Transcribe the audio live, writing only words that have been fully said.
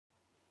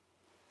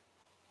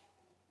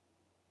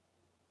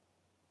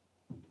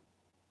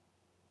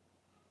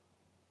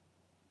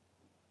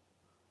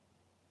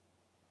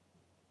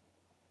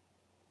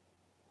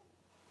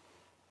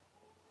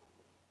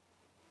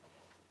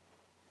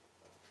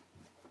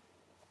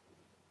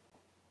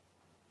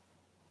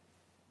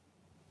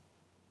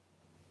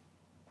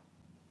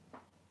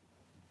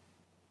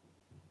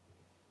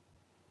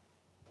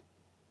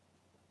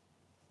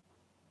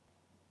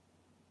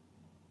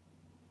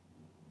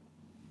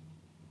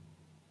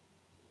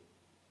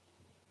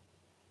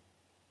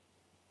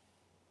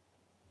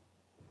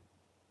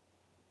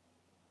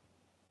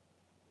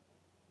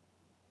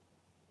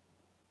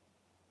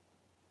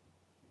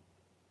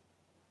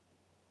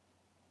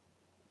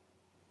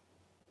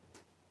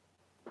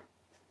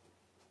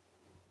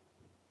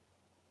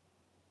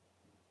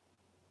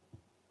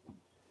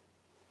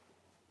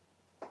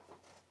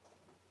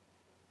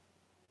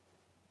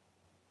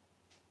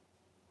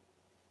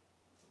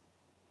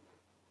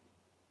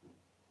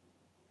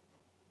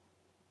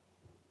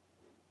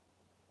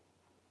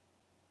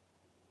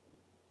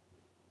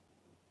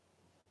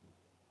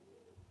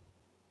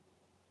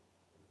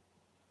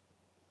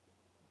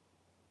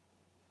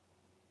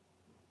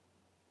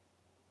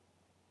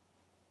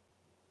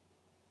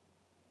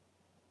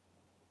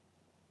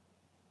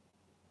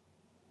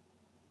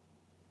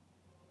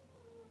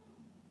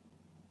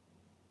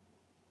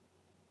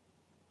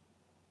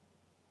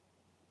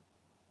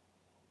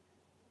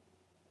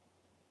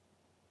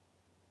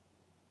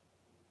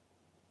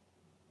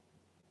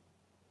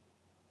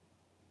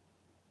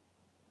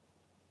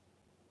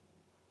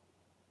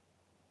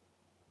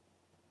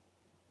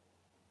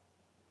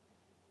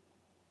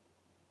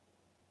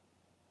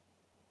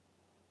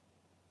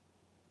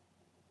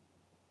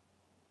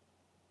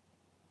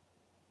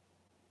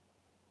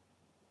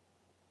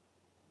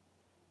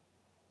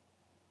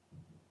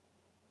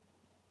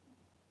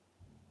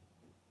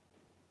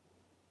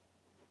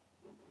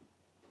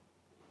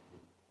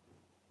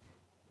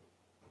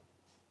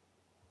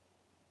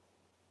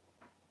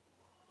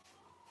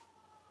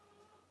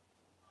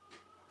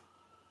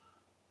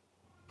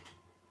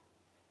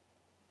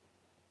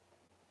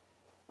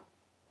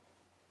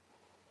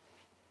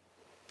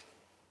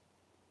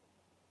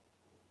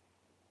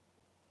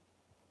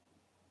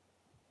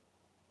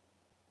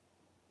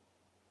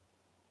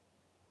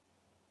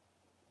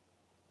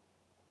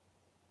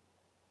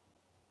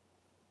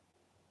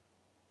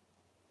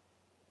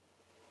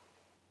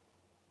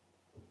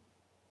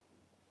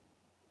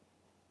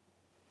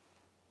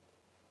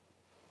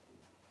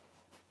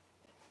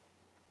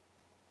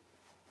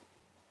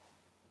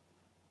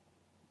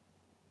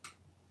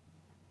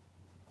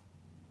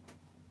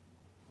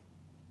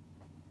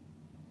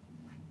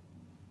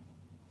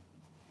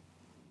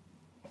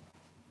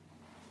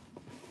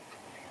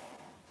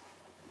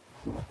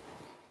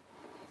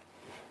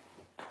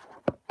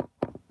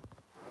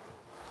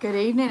Good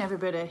evening,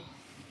 everybody,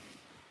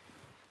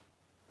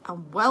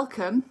 and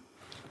welcome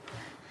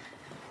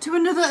to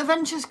another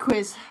Adventures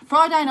quiz.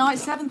 Friday night,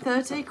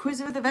 7:30,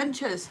 Quiz with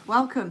Adventures.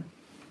 Welcome.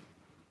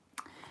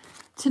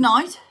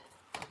 Tonight,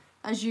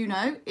 as you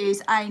know,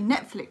 is a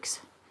Netflix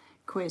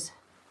quiz.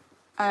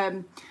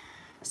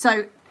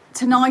 So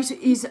tonight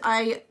is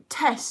a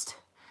test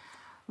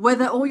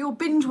whether all your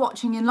binge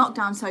watching in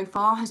lockdown so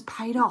far has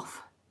paid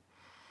off.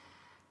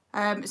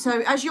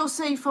 So as you'll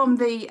see from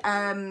the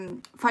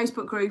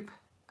Facebook group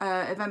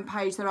event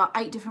page, there are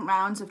 8 different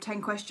rounds of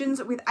 10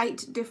 questions with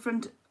 8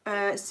 different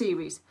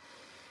series.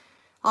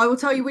 I will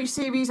tell you which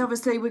series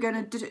obviously we're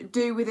going to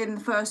do within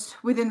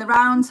the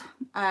round,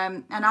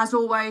 and as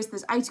always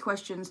there's 80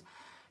 questions,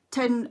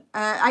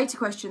 80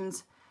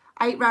 questions,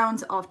 8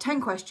 rounds of 10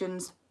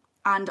 questions,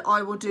 and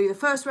I will do the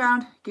first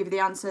round, give you the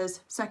answers,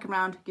 second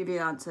round, give you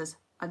the answers,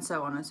 and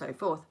so on and so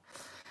forth.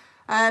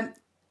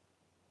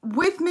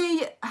 With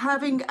me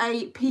having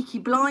a Peaky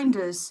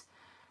Blinders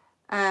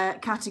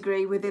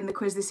category within the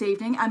quiz this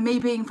evening, and me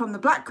being from the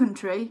Black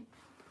Country,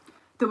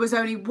 there was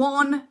only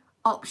one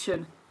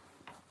option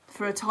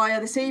for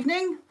attire this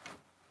evening.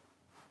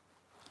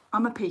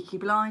 I'm a Peaky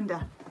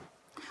Blinder.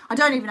 I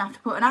don't even have to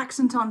put an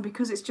accent on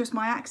because it's just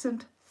my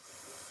accent.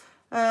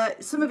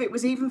 Some of it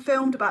was even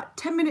filmed about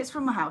 10 minutes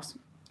from my house,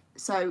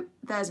 so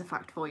there's a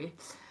fact for you.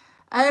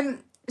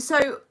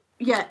 So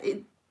yeah,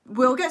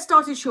 we'll get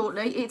started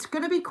shortly. It's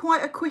going to be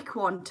quite a quick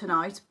one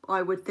tonight,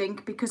 I would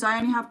think, because I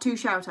only have 2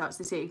 shout outs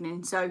this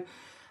evening. So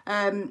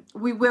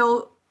we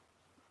will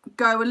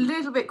go a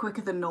little bit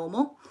quicker than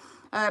normal,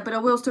 but I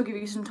will still give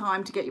you some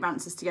time to get your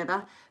answers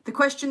together. The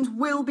questions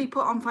will be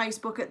put on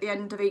Facebook at the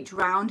end of each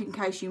round in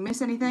case you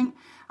miss anything.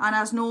 And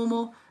as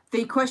normal,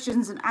 the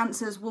questions and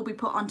answers will be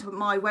put onto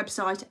my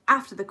website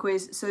after the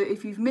quiz. So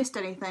if you've missed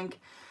anything,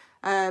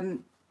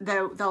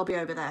 they'll be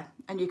over there,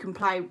 and you can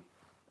play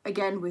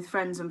again with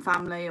friends and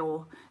family,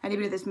 or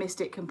anybody that's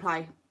missed it can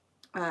play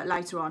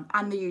later on,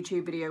 and the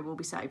YouTube video will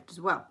be saved as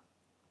well.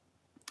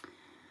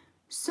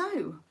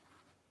 So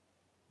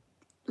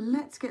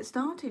let's get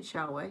started,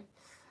 shall we?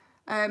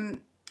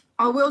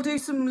 I will do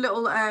some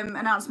little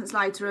announcements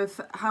later of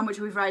how much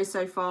we've raised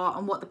so far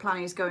and what the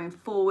plan is going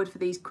forward for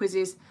these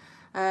quizzes,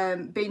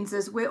 being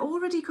as we're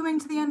already coming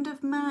to the end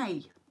of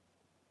May.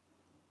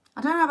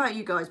 I don't know about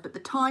you guys, but the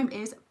time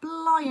is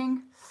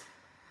flying.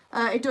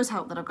 It does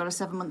help that I've got a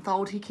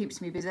 7-month-old. He keeps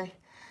me busy.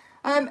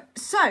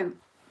 So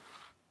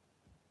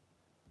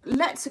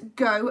let's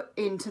go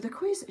into the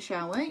quiz,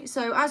 shall we?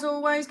 So as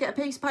always, get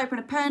a piece of paper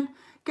and a pen,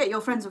 get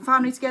your friends and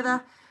family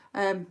together,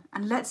 and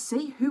let's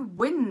see who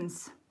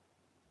wins.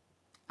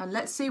 And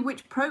let's see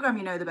which programme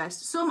you know the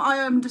best. Some I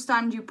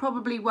understand you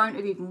probably won't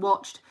have even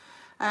watched,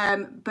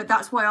 but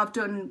that's why I've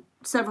done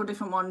several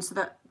different ones so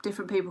that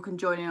different people can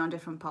join in on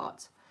different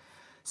parts.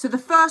 So the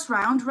first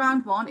round,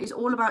 round 1, is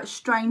all about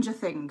Stranger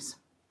Things.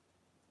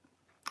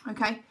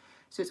 Okay,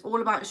 so it's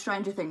all about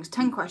Stranger Things.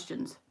 10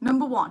 questions.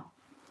 Number 1.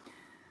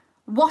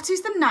 What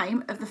is the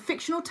name of the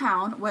fictional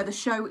town where the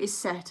show is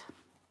set?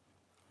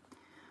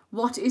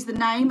 What is the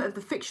name of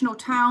the fictional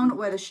town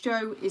where the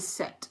show is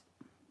set?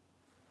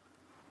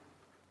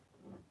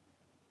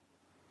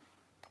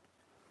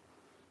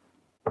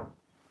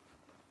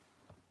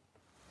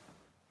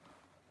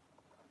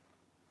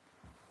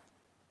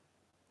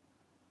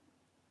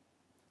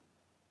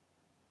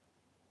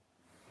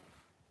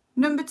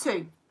 Number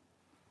 2.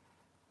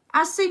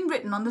 As seen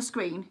written on the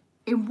screen,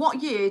 in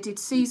what year did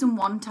season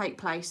 1 take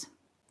place?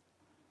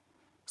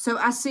 So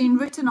as seen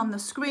written on the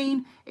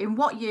screen, in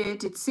what year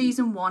did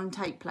season 1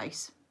 take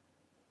place?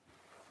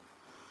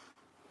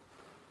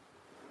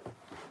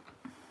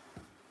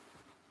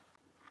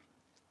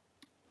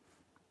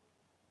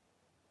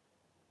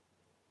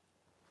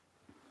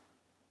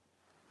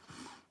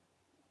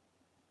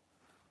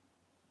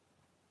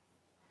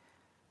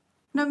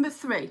 Number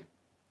 3.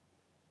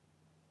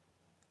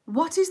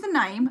 What is the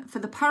name for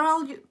the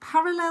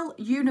parallel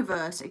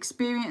universe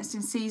experienced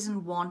in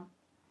season 1?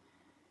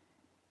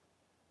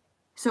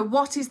 So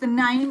what is the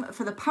name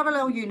for the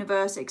parallel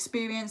universe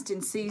experienced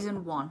in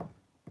season 1?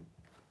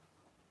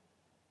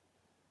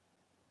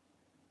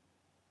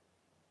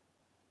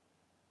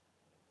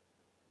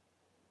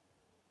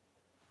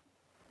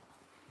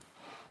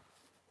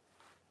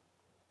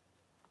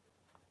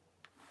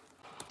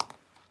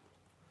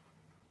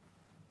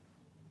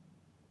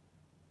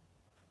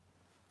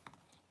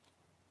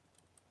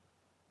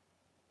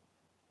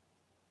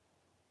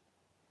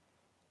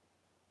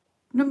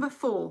 Number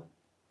 4.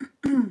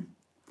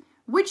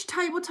 Which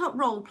tabletop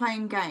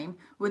role-playing game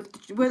were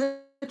the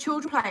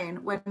children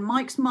playing when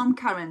Mike's mum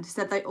Karen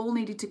said they all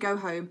needed to go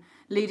home,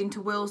 leading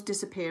to Will's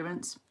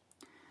disappearance?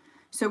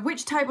 So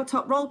which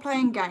tabletop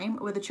role-playing game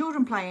were the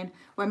children playing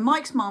when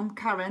Mike's mum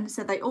Karen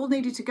said they all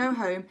needed to go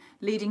home,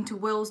 leading to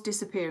Will's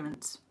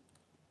disappearance?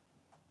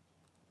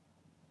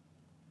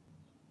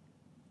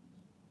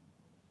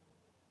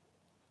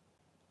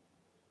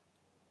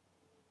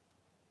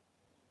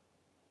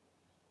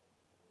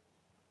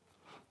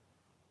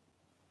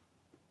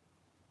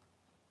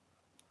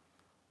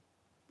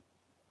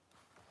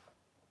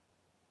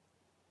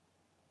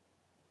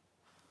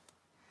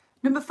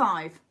 Number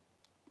 5.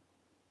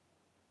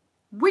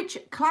 Which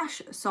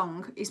Clash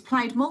song is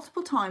played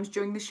multiple times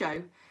during the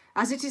show,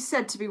 as it is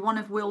said to be one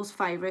of Will's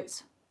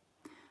favourites?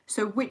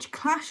 So which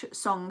Clash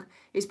song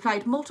is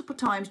played multiple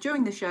times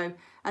during the show,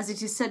 as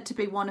it is said to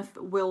be one of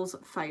Will's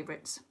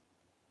favourites?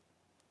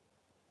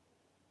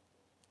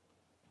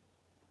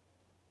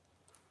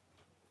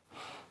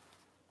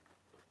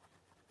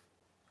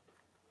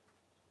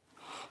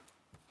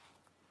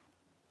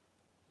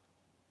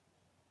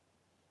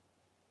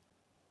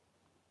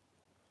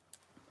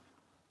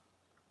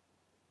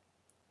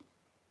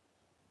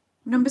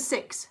 Number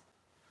 6.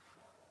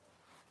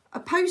 A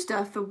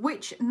poster for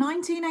which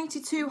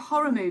 1982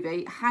 horror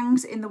movie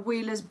hangs in the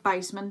Wheelers'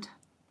 basement?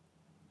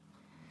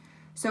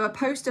 So a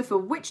poster for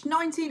which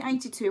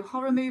 1982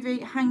 horror movie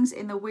hangs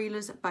in the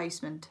Wheelers'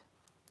 basement?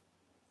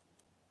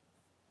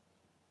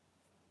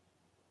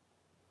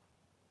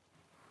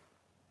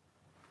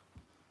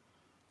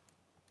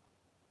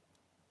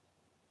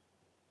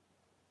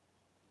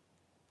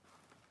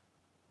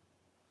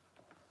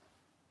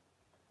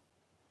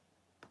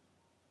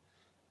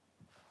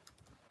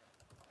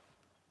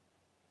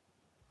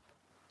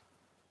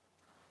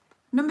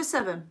 Number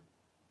 7.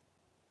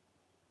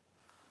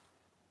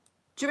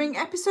 During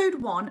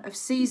episode 1 of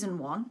season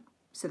 1,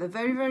 so the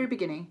very, very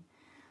beginning,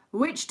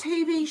 which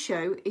TV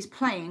show is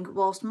playing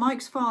whilst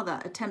Mike's father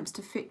attempts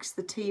to fix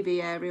the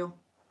TV aerial?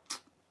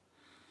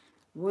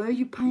 Were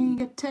you paying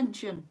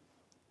attention?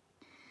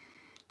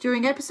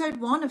 During episode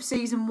 1 of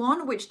season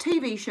 1, which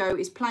TV show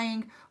is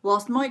playing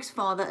whilst Mike's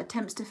father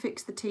attempts to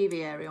fix the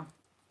TV aerial?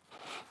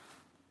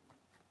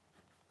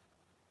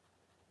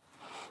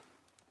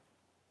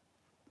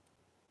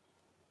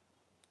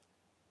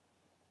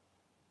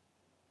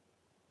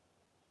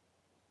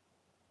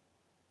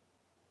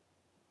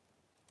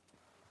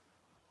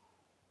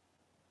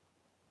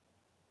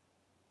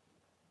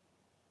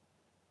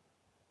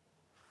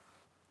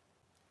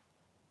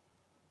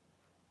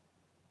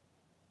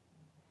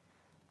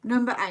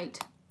 Number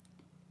 8.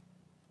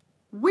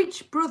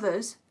 Which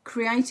brothers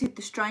created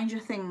the Stranger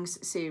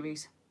Things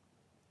series?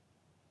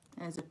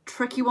 There's a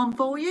tricky one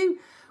for you.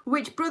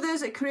 Which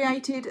brothers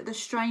created the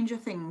Stranger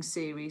Things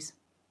series?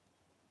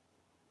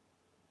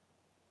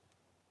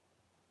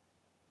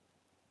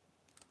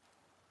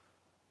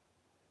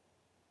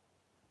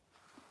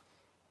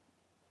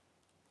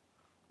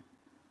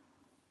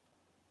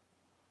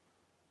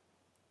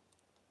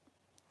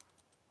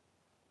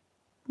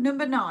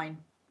 Number 9.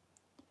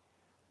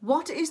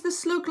 What is the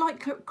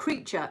slug-like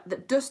creature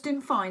that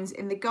Dustin finds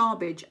in the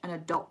garbage and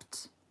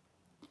adopts?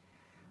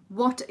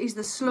 What is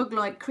the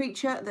slug-like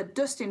creature that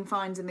Dustin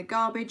finds in the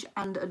garbage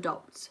and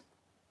adopts?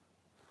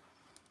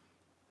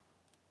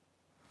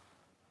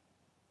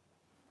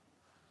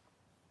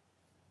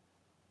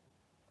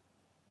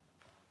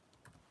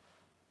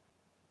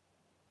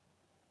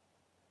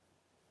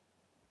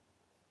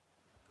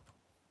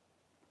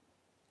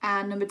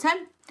 And number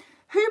 10.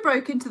 Who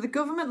broke into the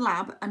government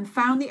lab and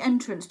found the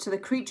entrance to the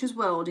creature's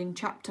world in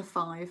Chapter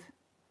 5?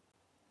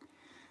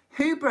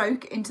 Who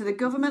broke into the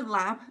government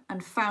lab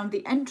and found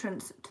the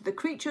entrance to the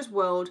creature's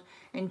world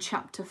in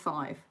Chapter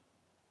 5?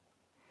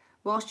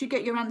 Whilst you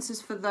get your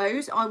answers for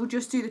those, I will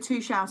just do the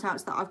 2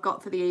 shout-outs that I've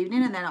got for the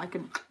evening, and then I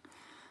can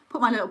put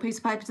my little piece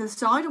of paper to the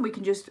side and we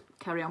can just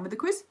carry on with the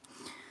quiz.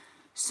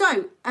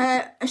 So,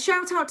 a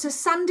shout-out to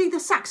Sandy the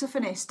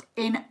saxophonist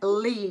in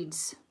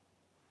Leeds.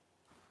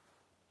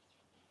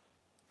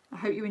 I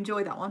hope you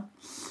enjoy that one.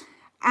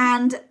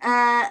 And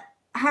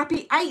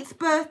happy 8th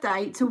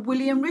birthday to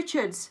William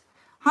Richards.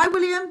 Hi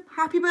William,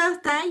 happy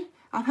birthday.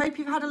 I hope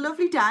you've had a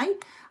lovely day.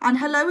 And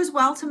hello as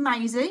well to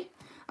Maisie.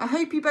 I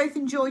hope you both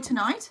enjoy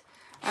tonight.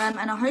 And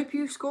I hope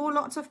you score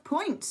lots of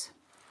points.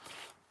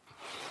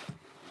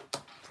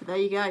 So there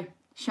you go.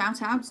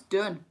 Shout outs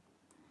done.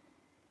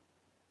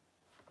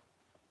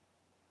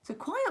 It's a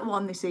quiet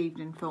one this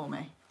evening for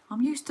me.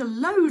 I'm used to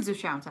loads of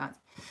shout outs.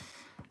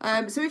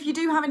 So if you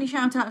do have any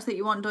shout outs that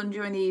you want done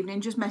during the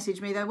evening, just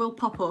message me. They will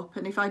pop up,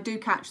 and if I do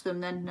catch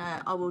them, then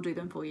I will do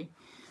them for you.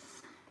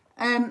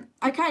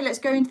 Okay, let's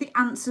go into the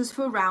answers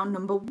for round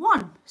number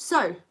 1.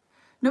 So,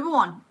 number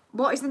 1,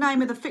 what is the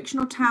name of the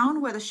fictional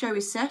town where the show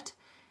is set?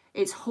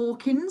 It's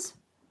Hawkins.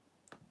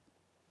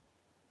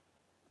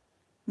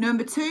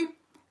 Number 2,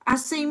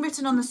 as seen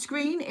written on the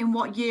screen, in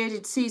what year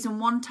did season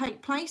 1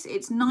 take place?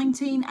 It's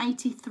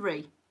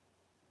 1983.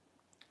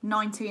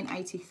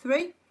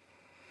 1983.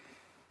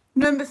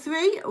 Number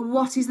 3,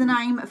 what is the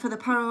name for the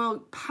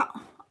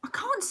I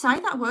can't say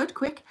that word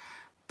quick.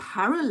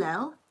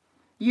 Parallel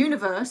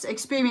universe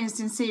experienced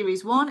in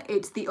series 1?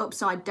 It's the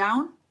Upside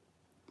Down.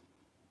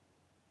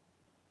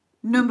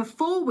 Number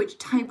 4, which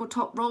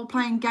tabletop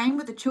role-playing game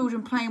were the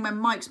children playing when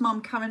Mike's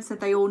mum Karen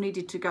said they all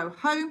needed to go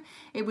home?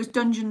 It was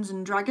Dungeons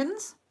and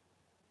Dragons.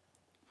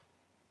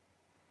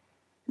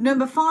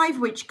 Number 5,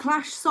 which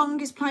Clash song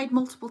is played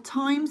multiple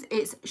times?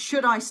 It's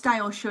Should I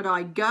Stay or Should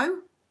I Go?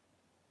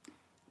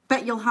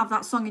 Bet you'll have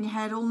that song in your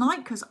head all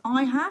night, because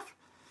I have.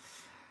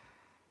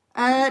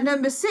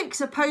 Number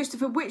 6, a poster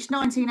for which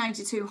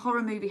 1982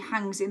 horror movie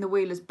hangs in the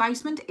Wheelers'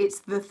 basement? It's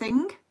The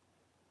Thing.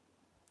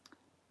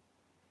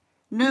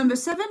 Number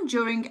 7,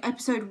 during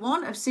episode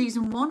 1 of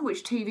season 1,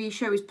 which TV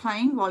show is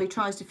playing while he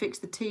tries to fix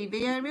the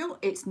TV aerial?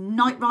 It's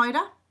Knight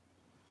Rider.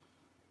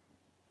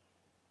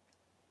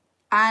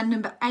 And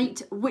number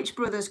 8, which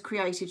brothers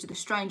created the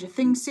Stranger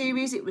Things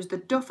series? It was the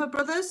Duffer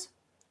Brothers.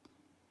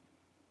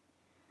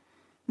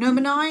 Number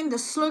 9, the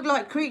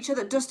slug-like creature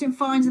that Dustin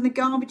finds in the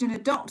garbage and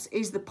adopts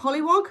is the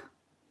Pollywog.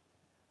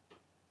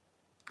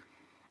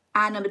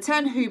 And number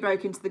 10, who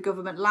broke into the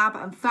government lab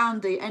and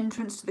found the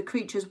entrance to the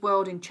creature's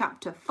world in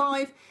chapter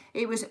 5?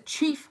 It was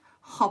Chief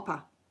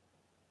Hopper.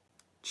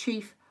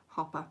 Chief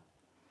Hopper.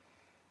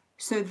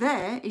 So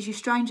there is your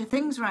Stranger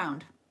Things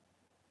round.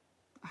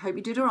 I hope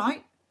you did all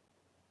right.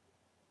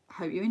 I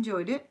hope you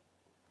enjoyed it.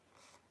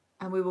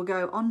 And we will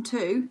go on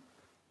to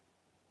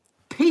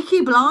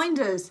Peaky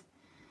Blinders.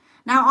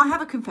 Now, I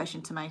have a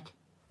confession to make.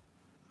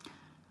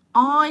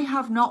 I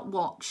have not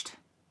watched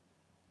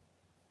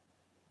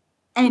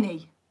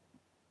any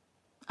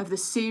of the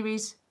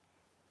series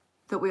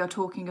that we are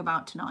talking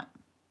about tonight.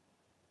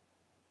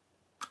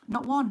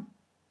 Not one.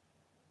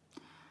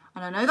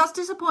 And I know that's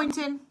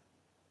disappointing,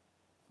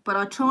 but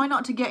I try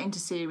not to get into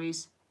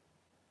series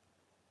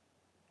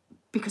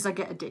because I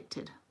get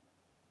addicted.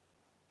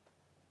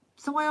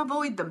 So I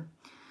avoid them.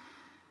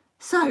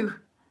 So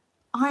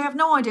I have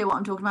no idea what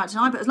I'm talking about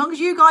tonight, but as long as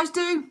you guys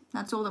do,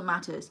 that's all that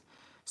matters.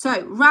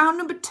 So round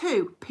number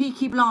 2,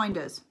 Peaky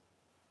Blinders.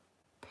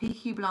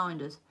 Peaky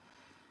Blinders.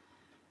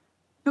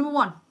 Number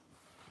 1.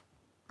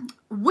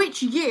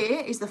 Which year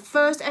is the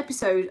first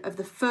episode of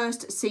the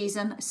first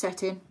season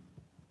set in?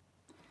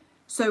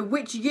 So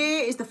which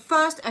year is the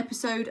first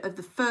episode of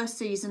the first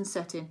season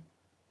set in?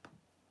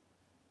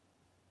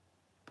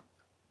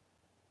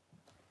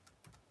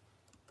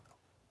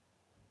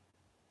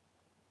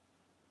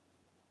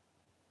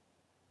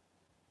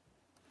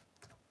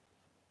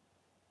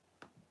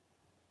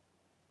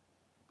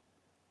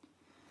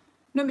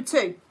 Number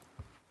 2.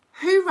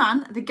 Who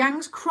ran the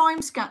gang's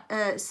crime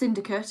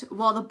syndicate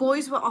while the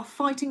boys were off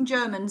fighting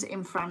Germans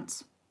in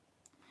France?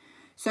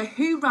 So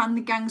who ran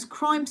the gang's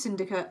crime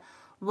syndicate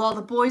while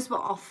the boys were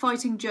off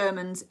fighting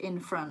Germans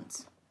in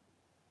France?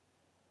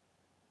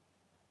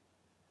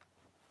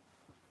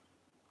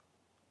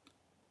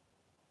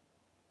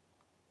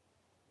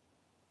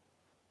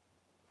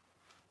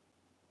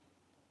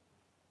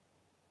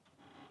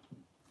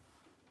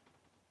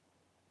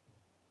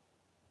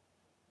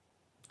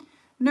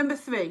 Number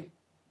 3.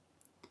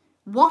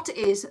 What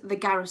is the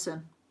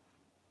Garrison?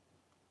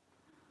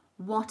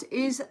 What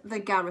is the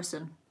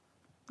Garrison?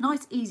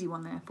 Nice easy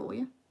one there for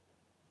you.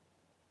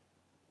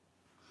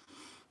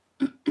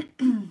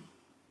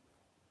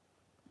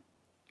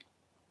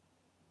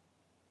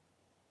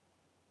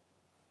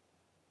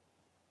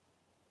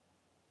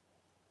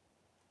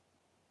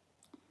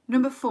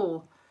 Number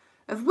 4.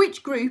 Of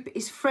which group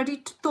is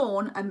Freddie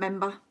Thorne a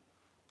member?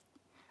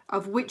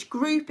 Of which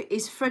group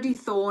is Freddie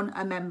Thorne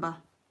a member?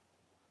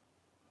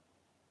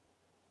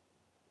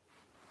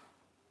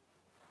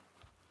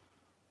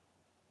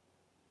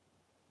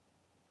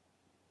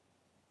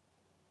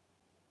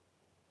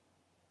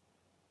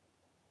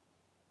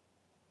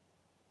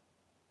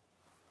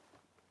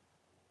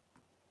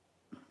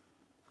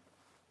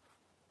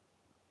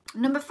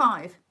 Number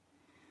 5.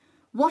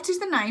 What is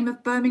the name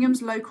of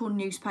Birmingham's local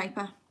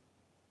newspaper?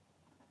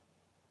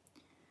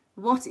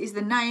 What is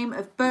the name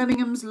of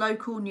Birmingham's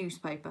local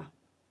newspaper?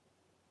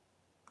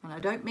 And I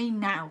don't mean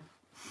now.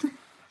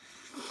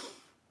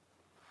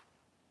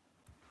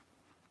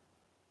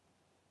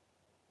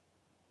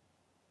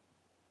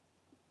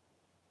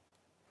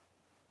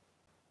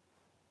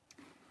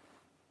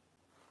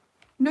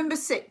 Number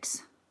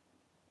 6.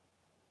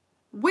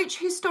 Which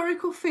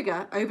historical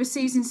figure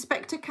oversees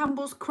Inspector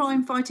Campbell's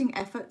crime-fighting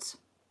efforts?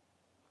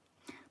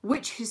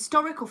 Which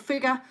historical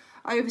figure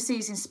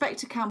oversees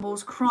Inspector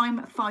Campbell's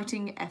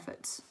crime-fighting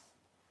efforts?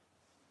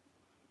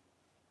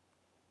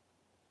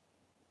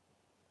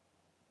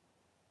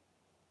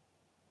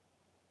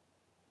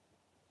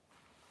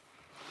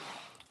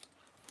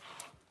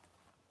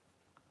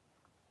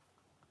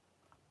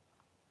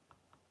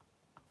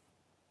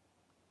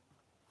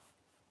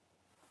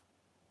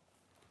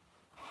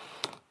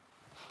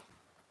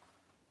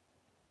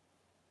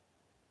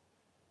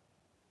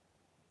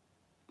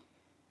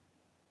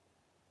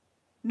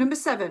 Number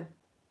 7.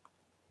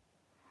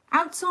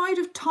 Outside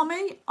of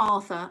Tommy,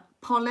 Arthur,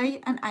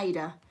 Polly and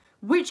Ada,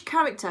 which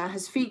character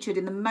has featured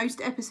in the most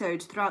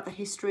episodes throughout the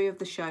history of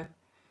the show?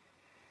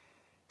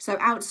 So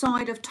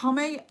outside of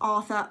Tommy,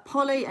 Arthur,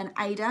 Polly and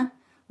Ada,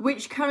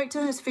 which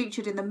character has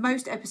featured in the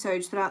most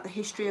episodes throughout the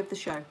history of the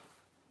show?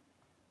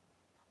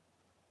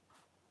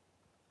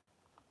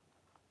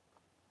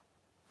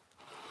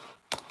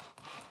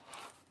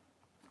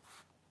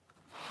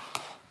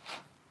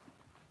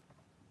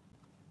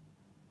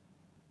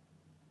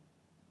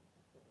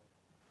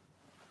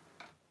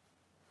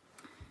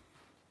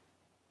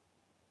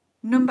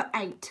 Number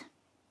 8.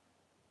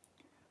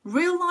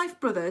 Real-life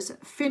brothers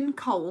Finn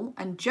Cole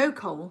and Joe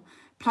Cole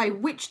play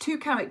which 2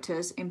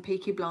 characters in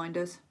Peaky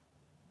Blinders?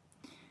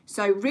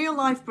 So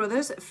real-life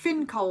brothers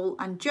Finn Cole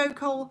and Joe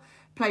Cole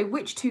play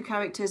which two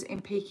characters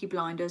in Peaky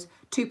Blinders?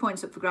 2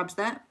 points up for grabs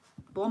there.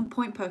 1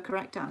 point per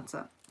correct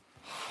answer.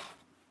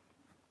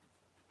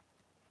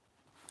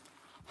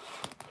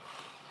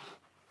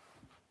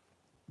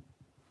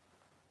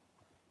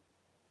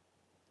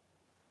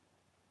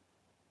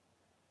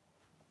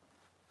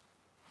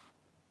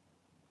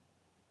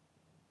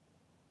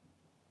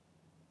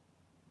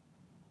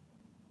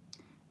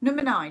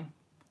 Number 9.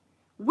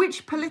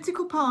 Which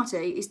political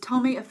party is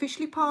Tommy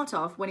officially part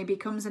of when he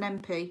becomes an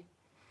MP?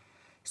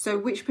 So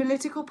which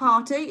political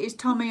party is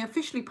Tommy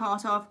officially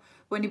part of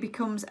when he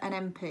becomes an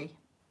MP?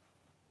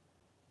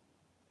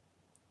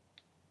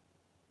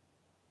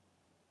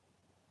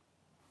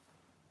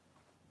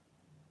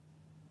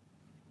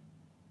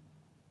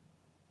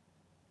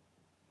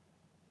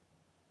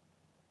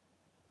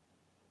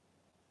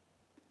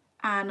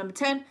 And number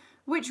 10,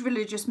 which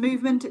religious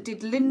movement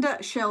did Linda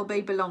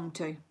Shelby belong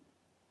to?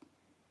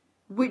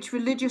 Which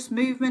religious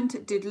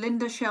movement did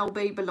Linda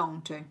Shelby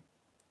belong to?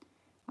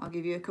 I'll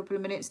give you a couple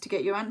of minutes to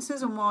get your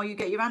answers, and while you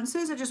get your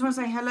answers, I just want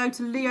to say hello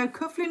to Leo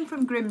Coughlin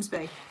from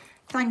Grimsby.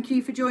 Thank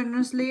you for joining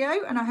us,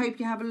 Leo, and I hope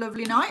you have a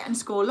lovely night and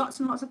score lots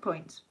and lots of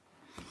points.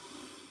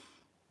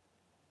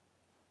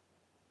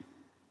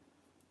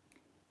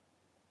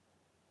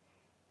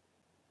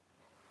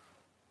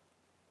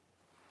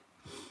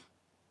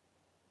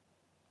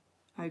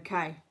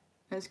 Okay,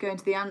 let's go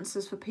into the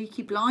answers for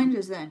Peaky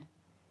Blinders then.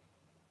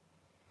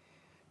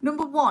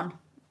 Number 1.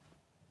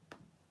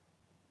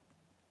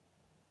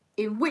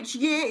 In which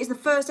year is the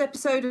first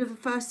episode of the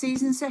first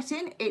season set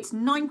in? It's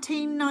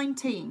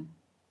 1919.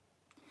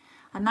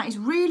 And that is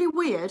really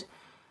weird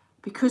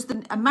because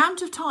the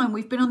amount of time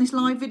we've been on this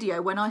live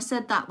video when I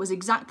said that was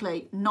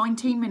exactly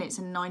 19 minutes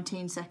and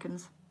 19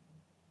 seconds.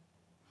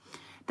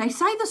 They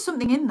say there's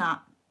something in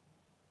that.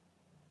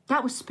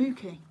 That was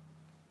spooky.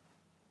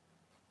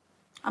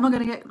 Am I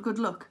going to get good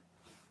luck?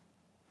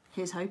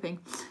 Here's hoping.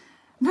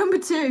 Number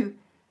 2.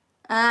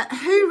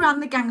 Who ran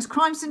the gang's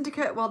crime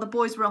syndicate while the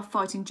boys were off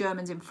fighting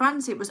Germans in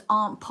France? It was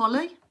Aunt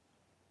Polly.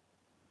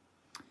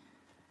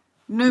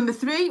 Number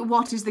 3,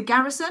 what is the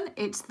garrison?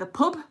 It's the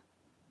pub.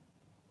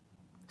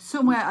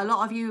 Somewhere a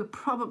lot of you are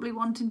probably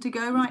wanting to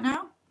go right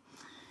now.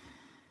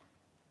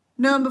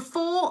 Number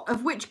 4,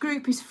 of which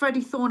group is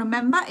Freddie Thorne a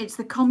member? It's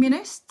the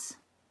Communists.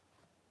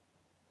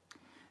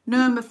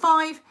 Number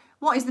 5,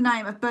 what is the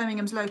name of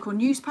Birmingham's local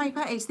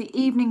newspaper? It's the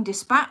Evening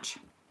Dispatch.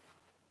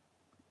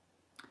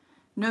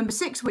 Number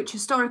 6, which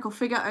historical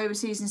figure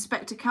oversees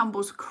Inspector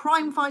Campbell's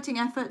crime-fighting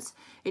efforts?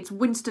 It's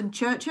Winston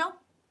Churchill.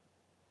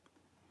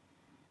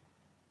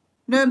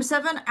 Number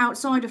 7,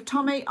 outside of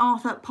Tommy,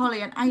 Arthur,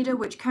 Polly and Ada,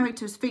 which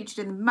character is featured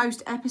in the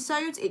most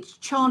episodes? It's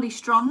Charlie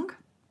Strong.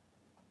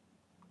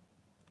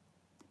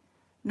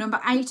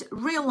 Number 8,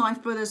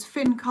 real-life brothers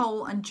Finn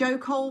Cole and Joe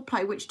Cole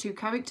play which two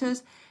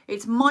characters?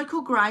 It's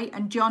Michael Gray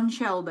and John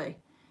Shelby.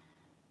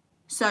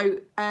 So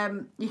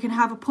you can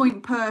have a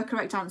point per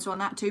correct answer on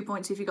that, 2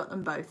 points if you got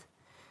them both.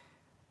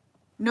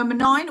 Number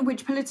 9,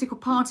 which political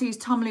party is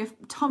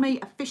Tommy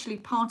officially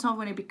part of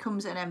when he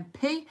becomes an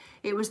MP?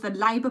 It was the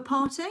Labour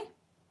Party.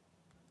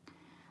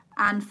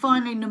 And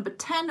finally, number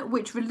 10,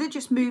 which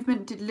religious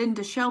movement did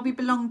Linda Shelby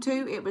belong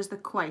to? It was the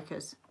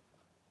Quakers.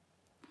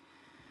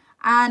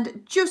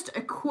 And just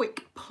a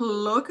quick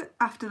plug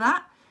after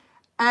that.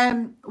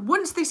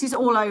 Once this is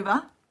all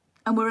over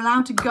and we're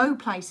allowed to go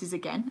places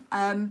again,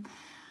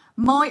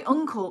 my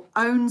uncle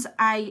owns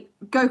a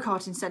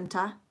go-karting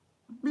centre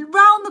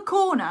round the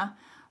corner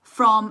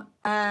from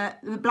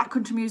the Black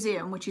Country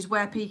Museum, which is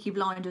where Peaky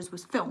Blinders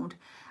was filmed.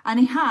 And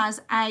he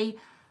has a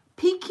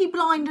Peaky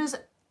Blinders,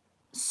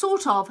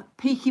 sort of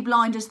Peaky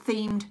Blinders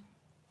themed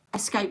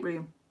escape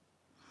room.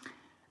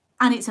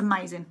 And it's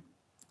amazing.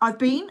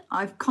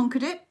 I've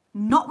conquered it,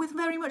 not with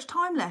very much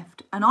time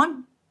left. And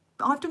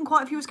I've done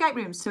quite a few escape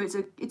rooms, so it's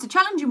a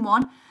challenging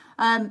one.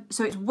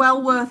 So it's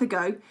well worth a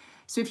go.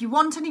 So if you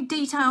want any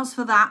details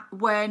for that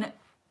when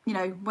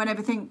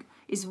everything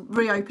is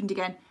reopened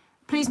again,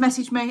 please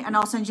message me and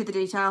I'll send you the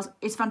details.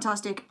 It's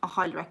fantastic. I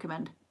highly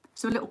recommend.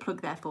 So a little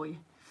plug there for you.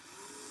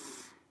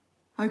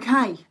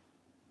 Okay.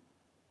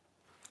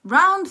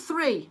 Round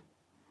 3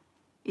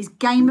 is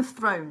Game of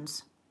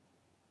Thrones.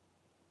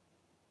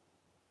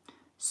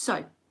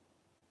 So,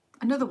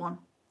 another one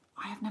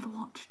I have never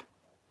watched.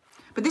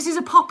 But this is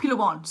a popular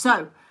one.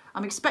 So,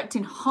 I'm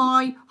expecting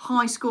high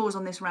scores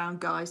on this round,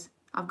 guys.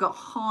 I've got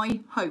high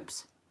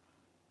hopes.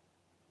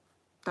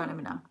 Don't let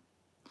me know.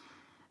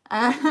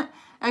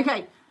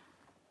 Okay.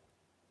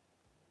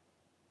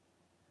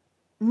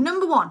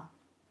 Number 1.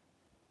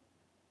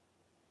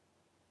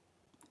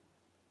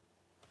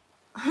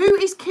 Who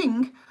is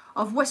king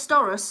of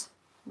Westeros?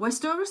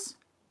 Westeros?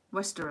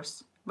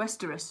 Westeros.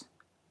 Westeros.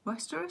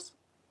 Westeros?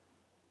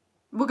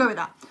 We'll go with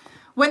that.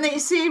 When the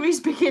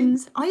series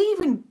begins, I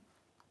even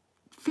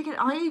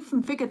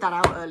figured that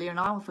out earlier and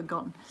I've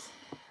forgotten.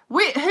 Who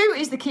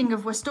is the king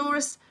of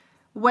Westeros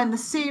when the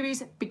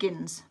series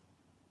begins?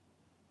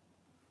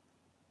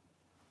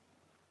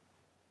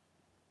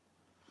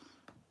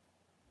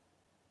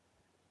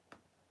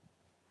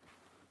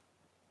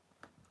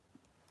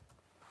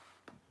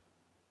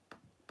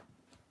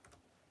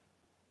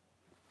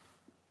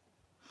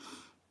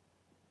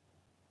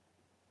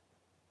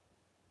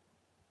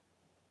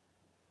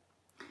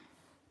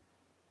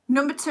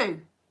 Number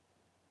 2.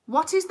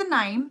 What is the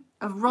name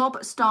of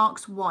Robb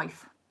Stark's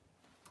wife?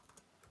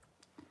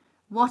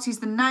 What is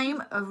the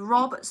name of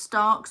Robb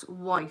Stark's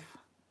wife?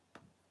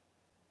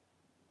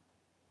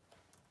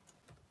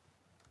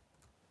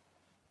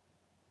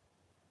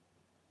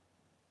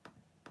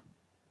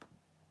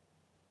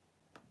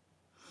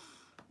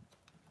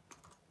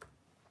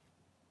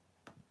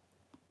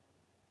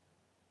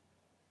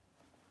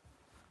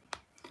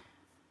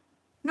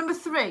 Number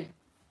 3.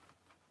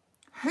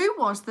 Who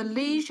was the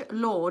liege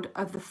lord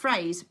of the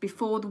Freys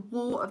before the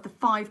War of the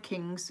Five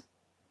Kings?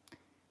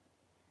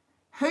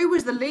 Who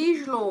was the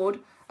liege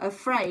lord of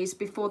Freys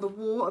before the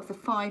War of the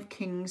Five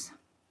Kings?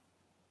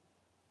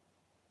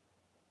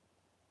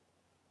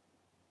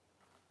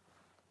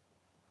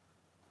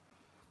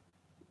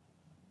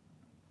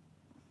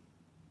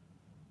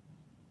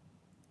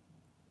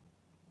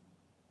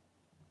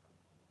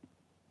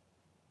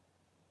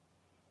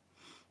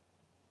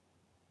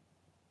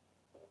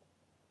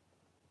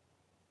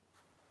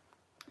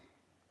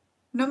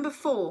 Number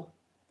 4.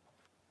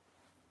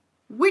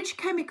 Which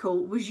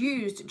chemical was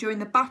used during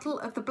the Battle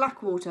of the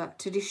Blackwater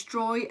to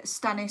destroy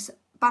Stannis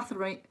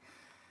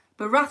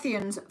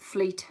Baratheon's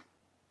fleet?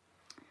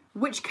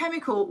 Which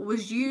chemical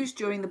was used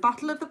during the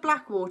Battle of the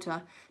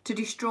Blackwater to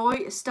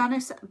destroy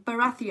Stannis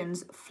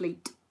Baratheon's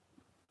fleet?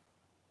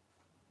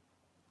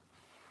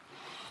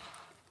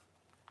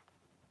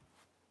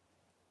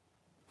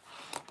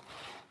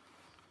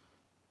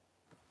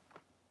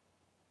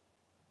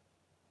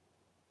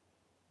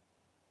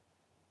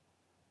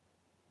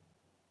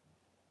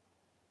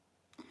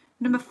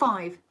 Number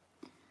 5.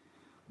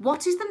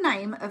 What is the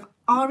name of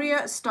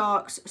Arya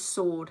Stark's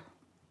sword?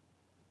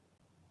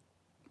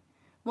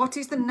 What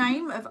is the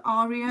name of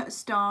Arya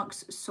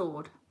Stark's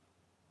sword?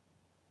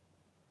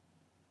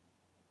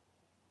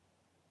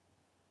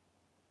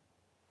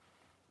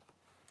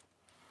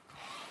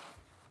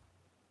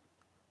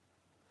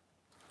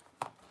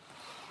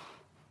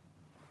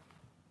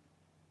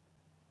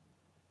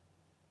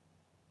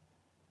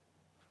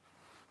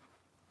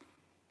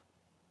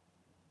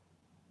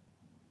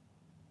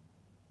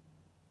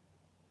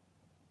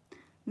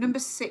 Number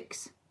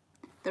 6.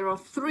 There are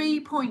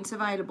 3 points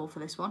available for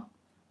this one.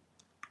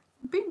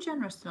 I'm being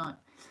generous tonight.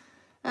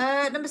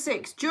 Number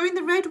 6. During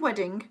the Red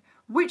Wedding,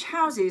 which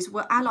houses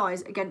were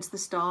allies against the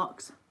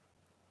Starks?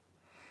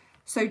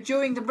 So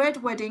during the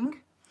Red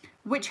Wedding,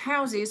 which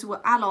houses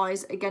were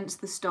allies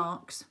against the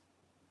Starks?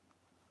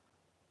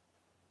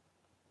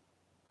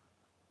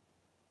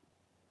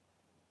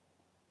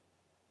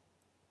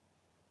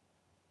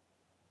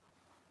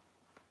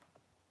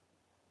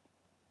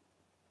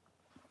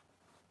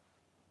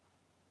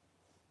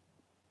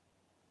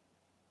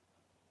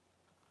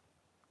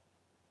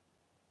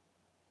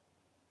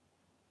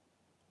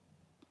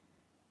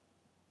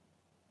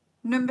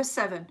 Number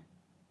 7.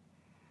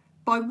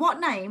 By what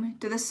name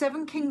do the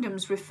Seven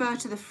Kingdoms refer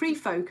to the free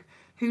folk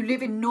who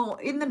live in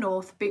the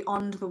north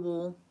beyond the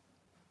wall?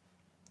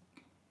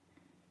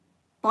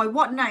 By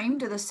what name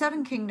do the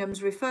Seven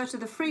Kingdoms refer to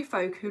the free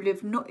folk who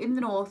live in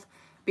the north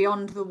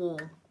beyond the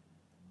wall?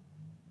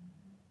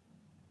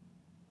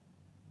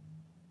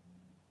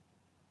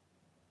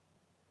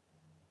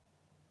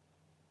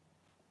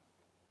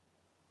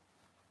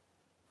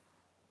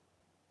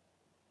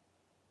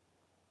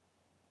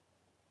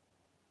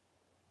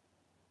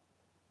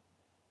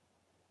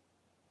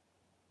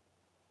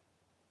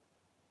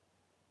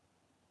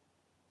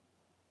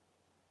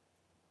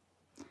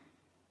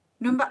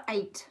 Number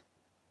 8.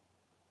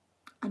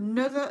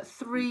 Another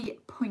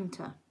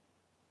 3-pointer.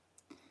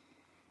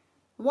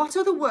 What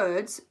are the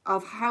words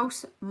of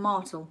House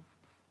Martell?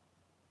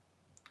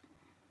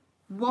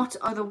 What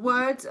are the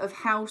words of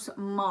House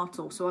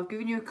Martell? So I've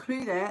given you a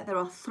clue there. There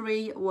are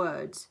 3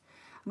 words.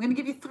 I'm going to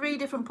give you 3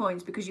 different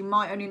points because you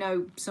might only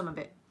know some of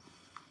it.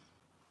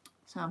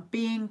 So I'm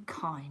being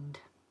kind.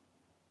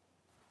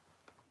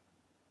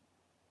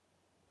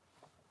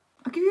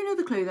 I'll give you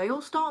another clue. They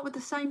all start with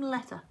the same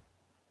letter.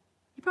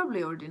 You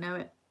probably already know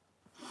it.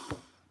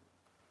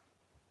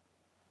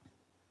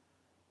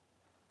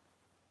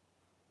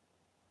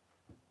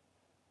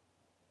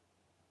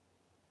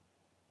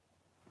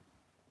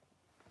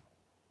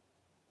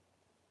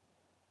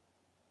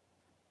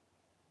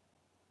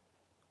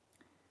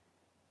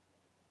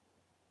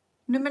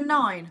 Number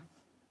 9.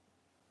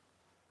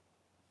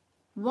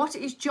 What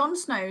is Jon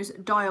Snow's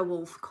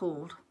direwolf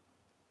called?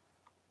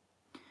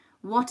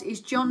 What is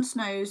Jon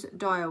Snow's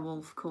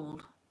direwolf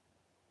called?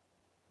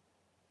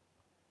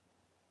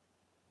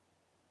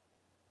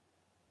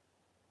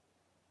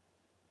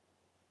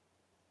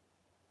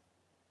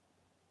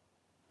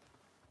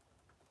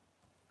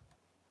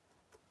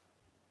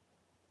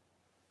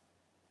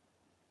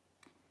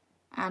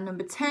 And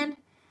number 10.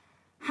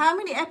 How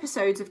many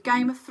episodes of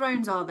Game of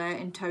Thrones are there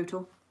in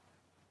total?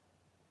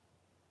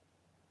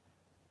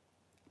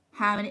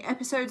 How many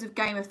episodes of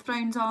Game of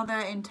Thrones are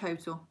there in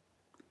total?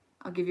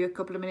 I'll give you a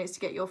couple of minutes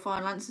to get your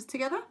final answers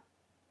together.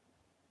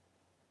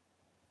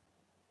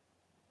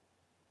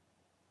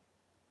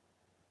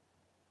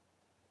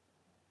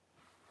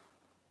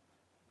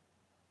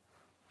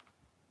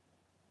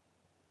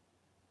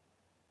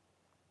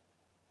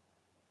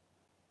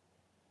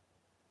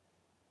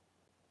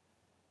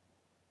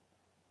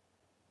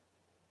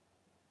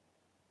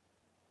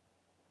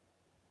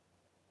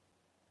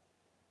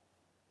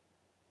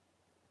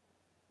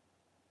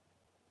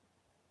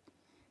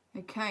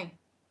 Okay.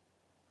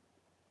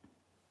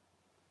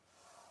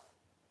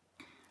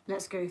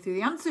 Let's go through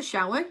the answers,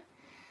 shall we?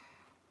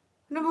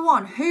 Number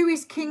 1, who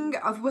is King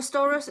of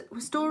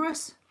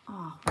Westeros?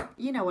 Oh,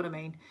 you know what I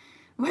mean.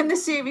 When the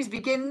series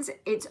begins,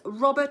 it's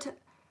Robert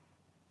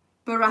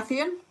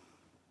Baratheon.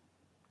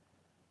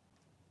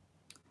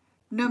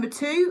 Number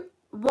 2,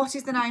 what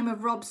is the name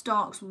of Robb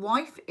Stark's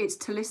wife? It's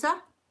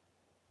Talisa.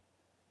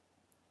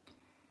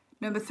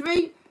 Number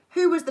 3,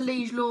 who was the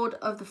liege lord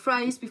of the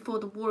Freys before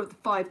the War of the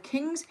Five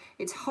Kings?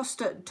 It's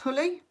Hoster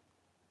Tully.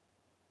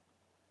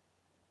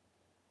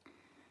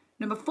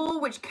 Number 4,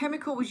 which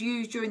chemical was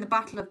used during the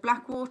Battle of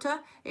Blackwater?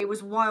 It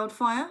was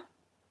wildfire.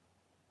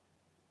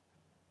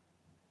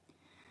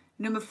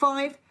 Number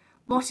 5,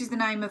 what is the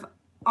name of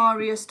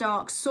Arya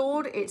Stark's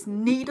sword? It's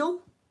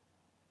Needle.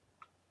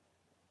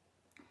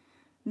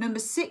 Number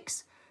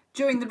 6,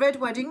 during the Red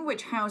Wedding,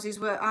 which houses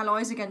were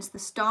allies against the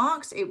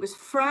Starks? It was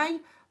Frey,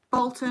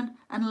 Bolton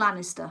and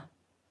Lannister.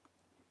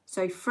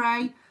 So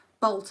Frey,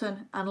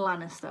 Bolton and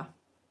Lannister.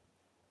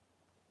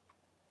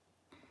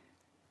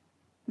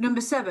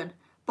 Number 7,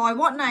 by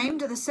what name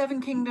do the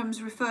Seven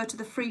Kingdoms refer to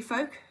the free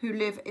folk who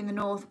live in the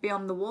north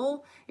beyond the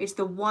wall? It's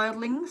the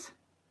Wildlings.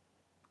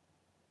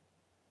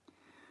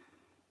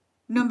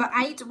 Number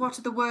 8, what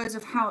are the words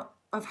of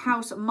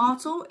House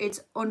Martell?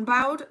 It's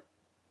unbowed,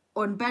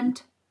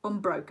 unbent,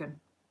 unbroken.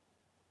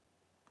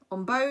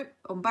 Unbowed,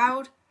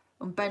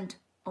 unbent,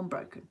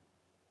 unbroken.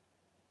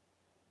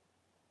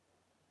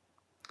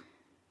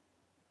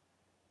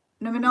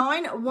 Number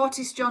 9, what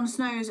is Jon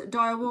Snow's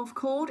direwolf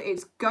called?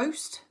 It's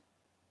Ghost.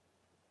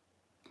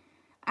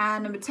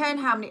 And number 10,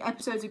 how many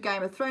episodes of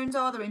Game of Thrones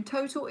are there in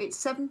total? It's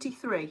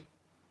 73.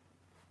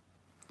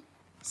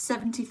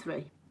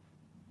 73.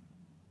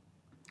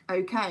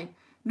 Okay,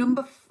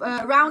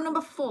 round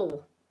number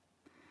 4.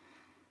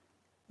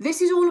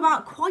 This is all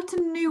about quite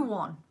a new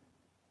one.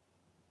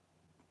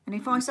 And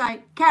if I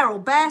say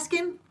Carol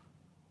Baskin,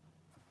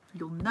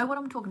 you'll know what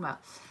I'm talking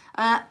about.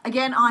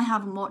 Again, I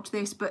haven't watched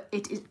this, but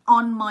it is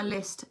on my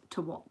list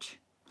to watch.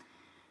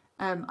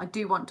 I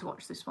do want to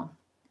watch this one.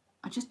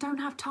 I just don't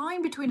have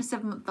time between a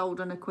 7-month-old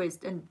and a quiz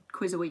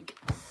a week.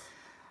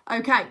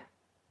 Okay,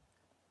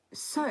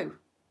 so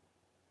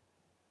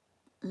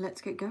let's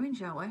get going,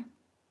 shall we?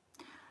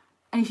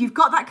 And if you've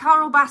got that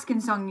Carol Baskin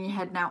song in your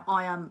head now,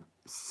 I am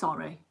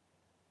sorry.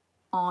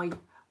 I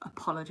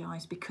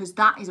apologise, because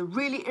that is a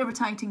really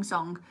irritating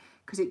song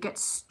because it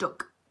gets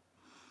stuck.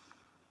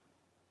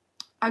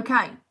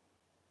 Okay,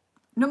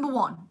 number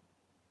 1.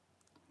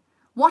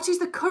 What is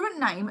the current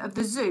name of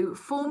the zoo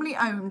formerly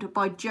owned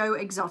by Joe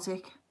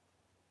Exotic?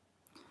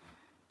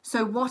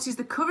 So what is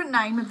the current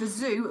name of the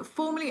zoo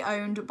formerly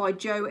owned by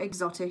Joe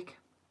Exotic?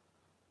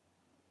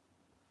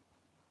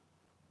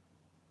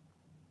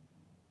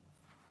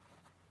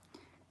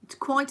 It's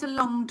quite a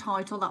long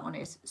title, that one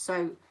is.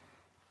 So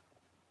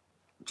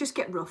just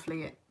get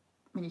roughly it,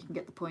 and you can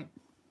get the point.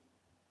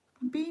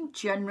 I'm being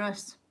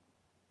generous.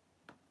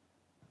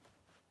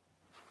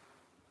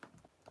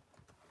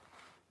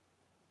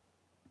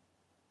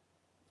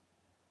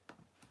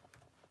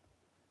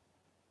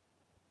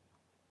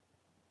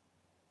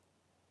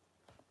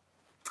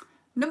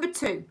 Number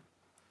 2.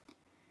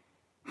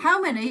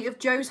 How many of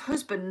Joe's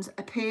husbands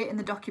appear in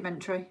the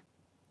documentary?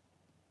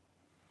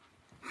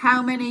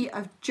 How many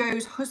of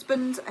Joe's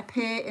husbands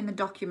appear in the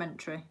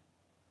documentary?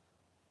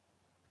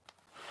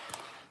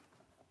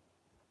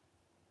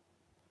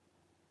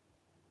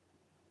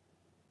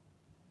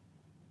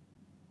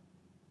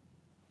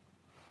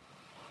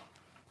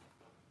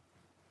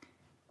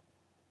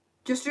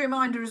 Just a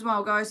reminder as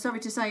well, guys, sorry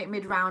to say it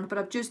mid-round, but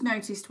I've just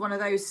noticed one of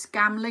those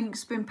scam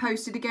links been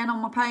posted again on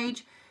my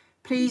page.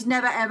 Please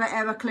never, ever,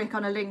 ever click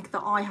on a link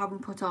that I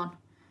haven't put on.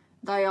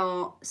 They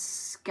are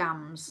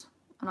scams.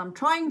 And I'm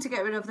trying to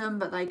get rid of them,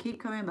 but they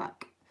keep coming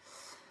back.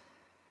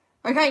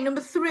 Okay,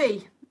 number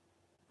 3.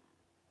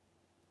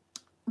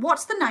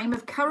 What's the name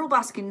of Carol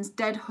Baskin's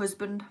dead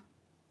husband?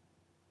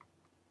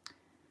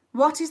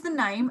 What is the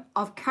name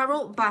of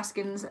Carol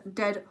Baskin's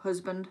dead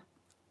husband?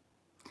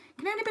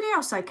 Can anybody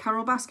else say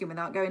Carol Baskin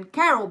without going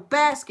Carol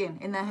Baskin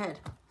in their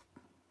head?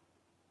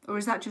 Or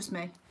is that just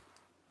me?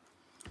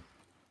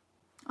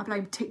 I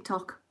blame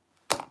TikTok.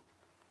 It's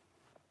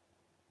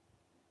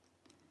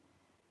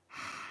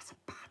a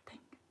bad thing.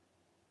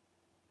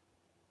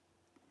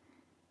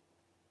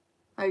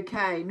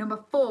 Okay,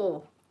 number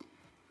 4.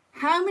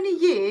 How many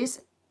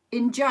years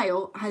in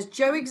jail has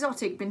Joe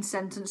Exotic been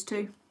sentenced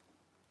to?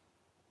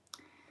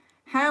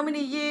 How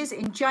many years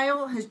in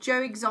jail has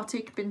Joe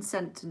Exotic been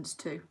sentenced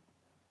to?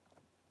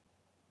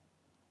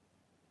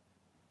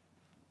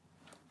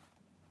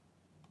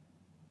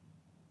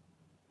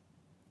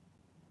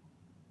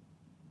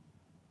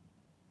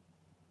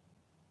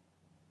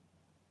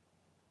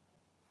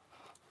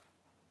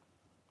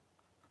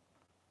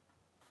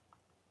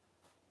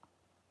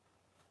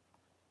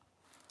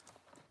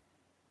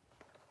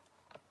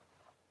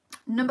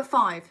 Number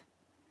 5.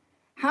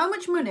 How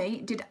much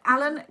money did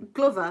Alan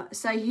Glover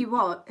say he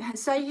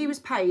was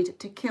paid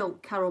to kill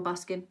Carol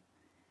Baskin?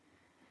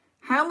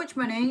 How much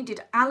money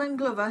did Alan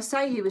Glover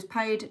say he was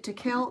paid to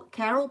kill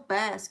Carol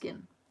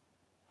Baskin?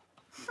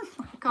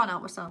 I can't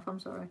help myself, I'm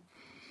sorry.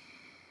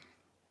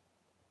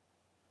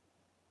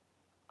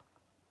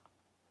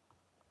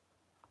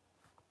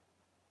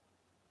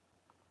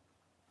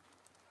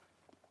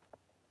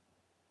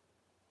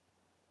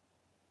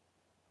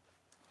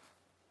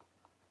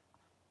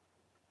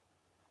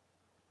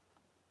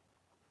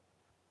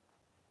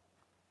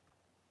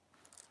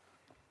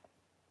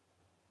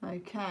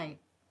 Okay.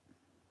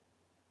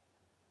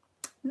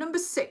 Number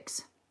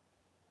 6.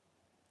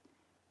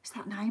 What's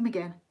that name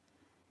again?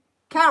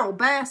 Carol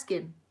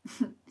Baskin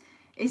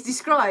is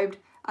described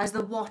as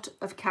the what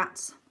of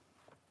cats.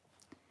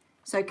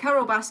 So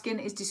Carol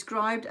Baskin is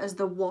described as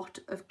the what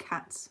of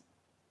cats.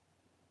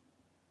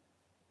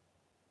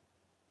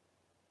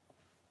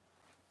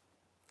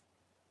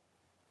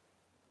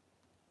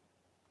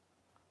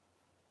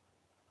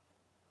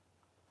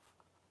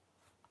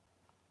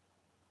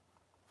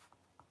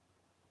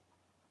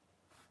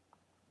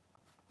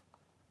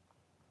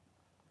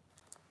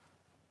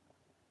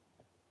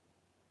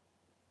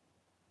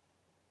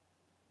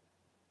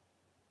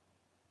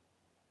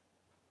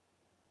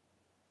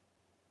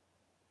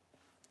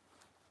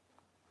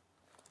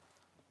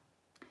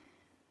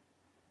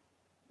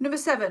 Number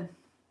 7.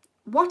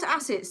 What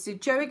assets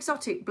did Joe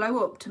Exotic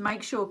blow up to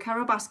make sure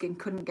Carol Baskin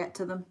couldn't get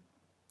to them?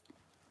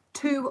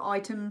 2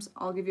 items,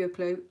 I'll give you a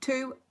clue.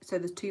 2, so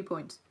there's 2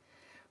 points.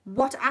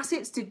 What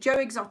assets did Joe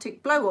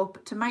Exotic blow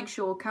up to make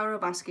sure Carol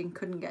Baskin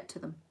couldn't get to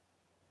them?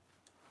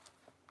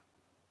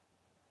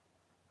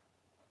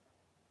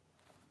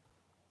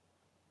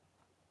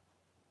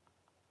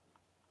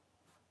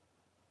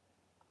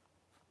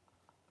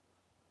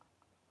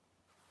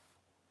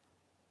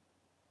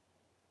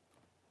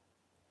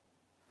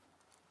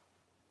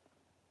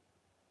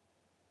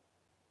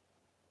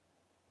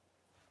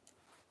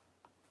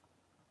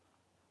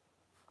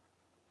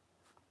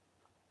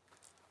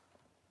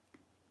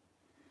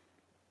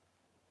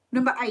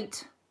 Number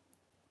 8.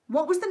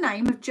 What was the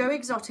name of Joe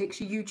Exotic's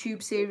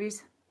YouTube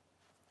series?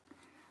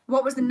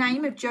 What was the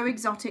name of Joe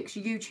Exotic's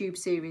YouTube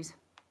series?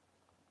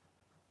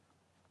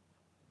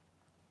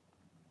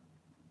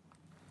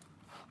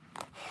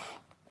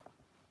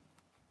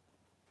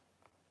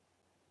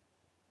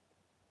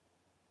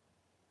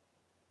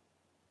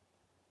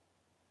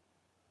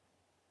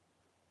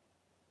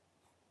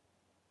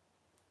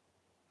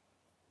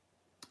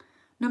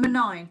 Number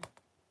 9.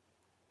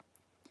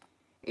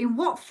 In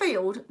what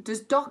field does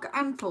Doc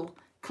Antle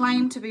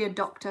claim to be a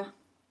doctor?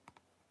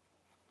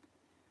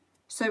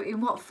 So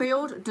in what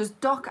field does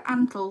Doc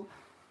Antle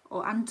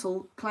or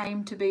Antle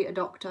claim to be a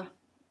doctor?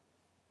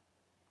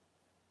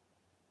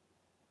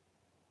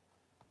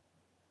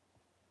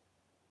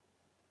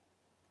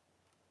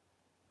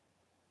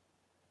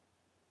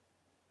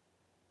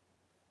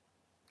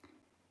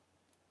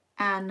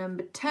 And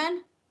number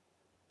 10.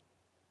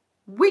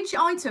 Which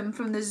item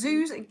from the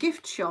zoo's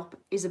gift shop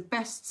is a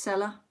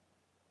bestseller?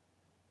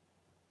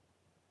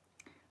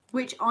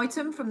 Which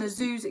item from the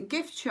zoo's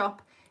gift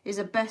shop is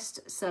a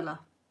bestseller?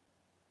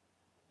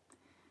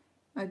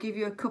 I'll give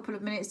you a couple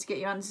of minutes to get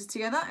your answers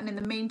together, and in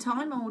the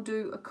meantime I will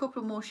do a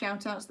couple more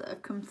shout outs that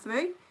have come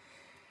through.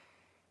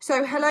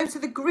 So hello to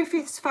the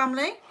Griffiths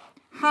family.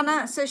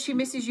 Hannah says she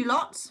misses you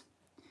lots.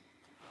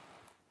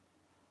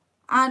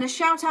 And a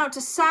shout out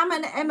to Sam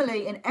and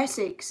Emily in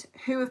Essex,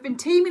 who have been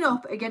teaming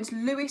up against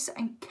Lewis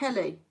and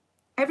Kelly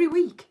every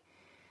week.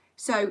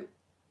 So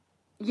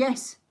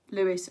yes,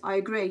 Lewis, I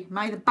agree.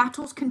 May the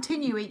battles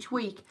continue each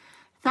week.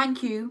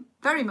 Thank you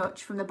very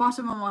much from the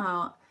bottom of my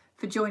heart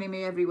for joining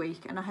me every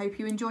week. And I hope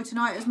you enjoy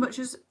tonight as much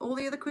as all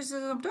the other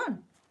quizzes I've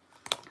done.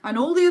 And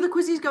all the other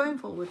quizzes going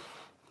forward.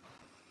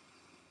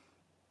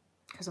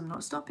 Because I'm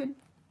not stopping.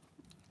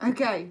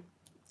 Okay,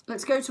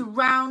 let's go to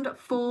round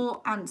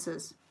 4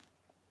 answers.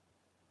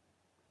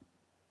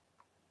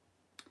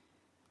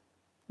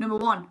 Number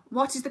 1.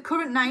 What is the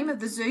current name of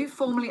the zoo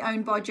formerly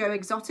owned by Joe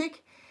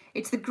Exotic?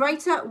 It's the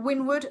Greater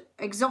Wynwood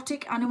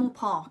Exotic Animal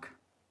Park.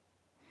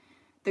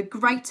 The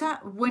Greater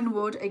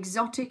Wynwood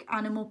Exotic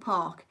Animal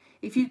Park.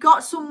 If you've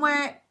got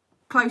somewhere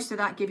close to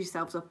that, give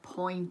yourselves a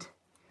point.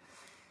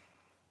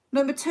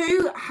 Number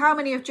 2, how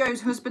many of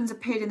Joe's husbands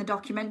appeared in the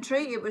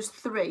documentary? It was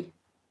 3.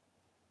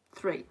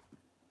 3.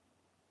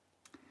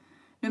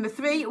 Number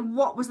 3,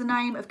 what was the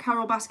name of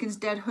Carol Baskin's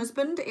dead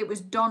husband? It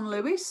was Don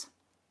Lewis.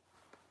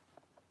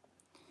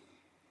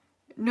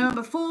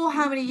 Number 4,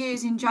 how many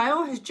years in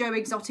jail has Joe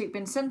Exotic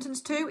been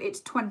sentenced to?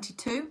 It's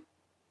 22.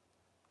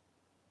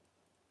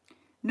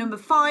 Number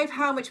 5,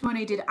 how much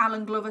money did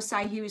Alan Glover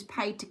say he was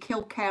paid to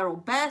kill Carol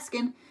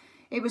Baskin?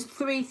 It was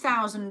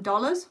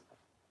 $3,000.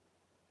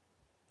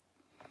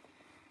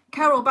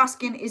 Carol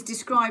Baskin is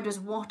described as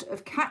what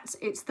of cats?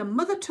 It's the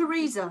Mother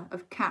Teresa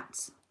of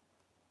cats.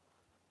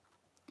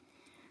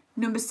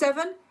 Number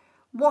 7,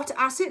 what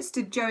assets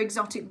did Joe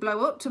Exotic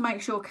blow up to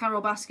make sure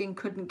Carol Baskin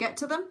couldn't get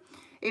to them?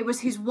 It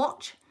was his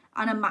watch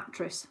and a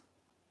mattress.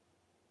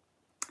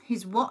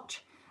 His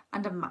watch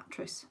and a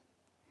mattress.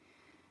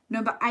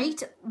 Number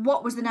 8,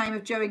 what was the name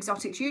of Joe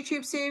Exotic's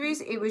YouTube series?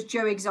 It was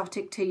Joe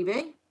Exotic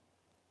TV.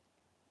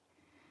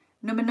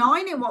 Number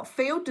 9, in what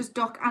field does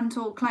Doc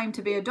Antle claim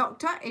to be a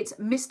doctor? It's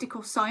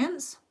mystical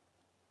science.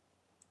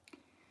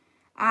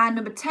 And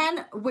number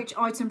 10, which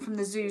item from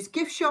the zoo's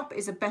gift shop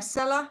is a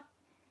bestseller?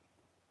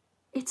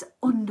 It's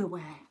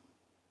underwear.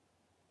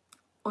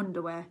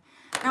 Underwear.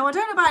 Now, I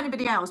don't know about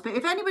anybody else, but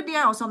if anybody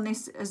else on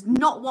this has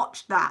not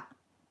watched that,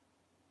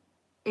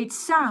 it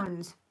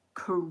sounds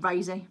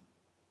crazy.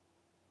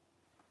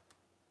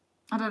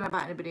 I don't know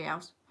about anybody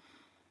else,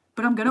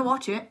 but I'm going to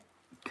watch it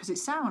because it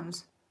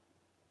sounds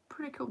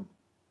pretty cool.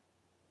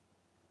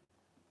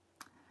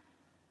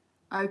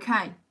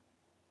 Okay.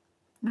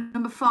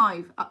 Number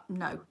 5.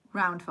 No,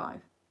 round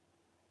 5.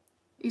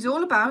 Is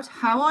all about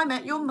How I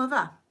Met Your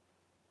Mother.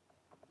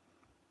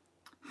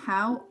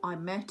 How I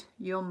Met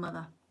Your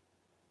Mother.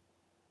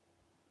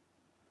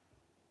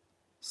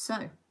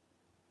 So,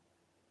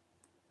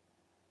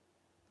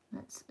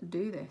 let's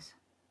do this.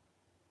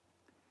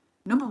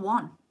 Number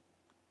 1.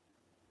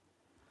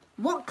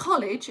 What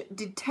college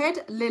did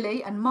Ted,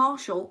 Lily and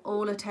Marshall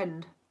all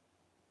attend?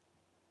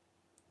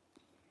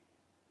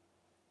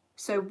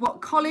 So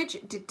what college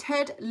did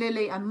Ted,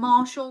 Lily and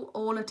Marshall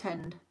all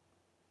attend?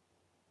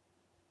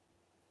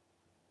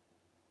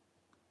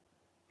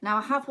 Now,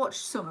 I have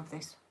watched some of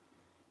this,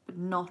 but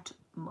not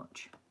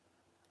much.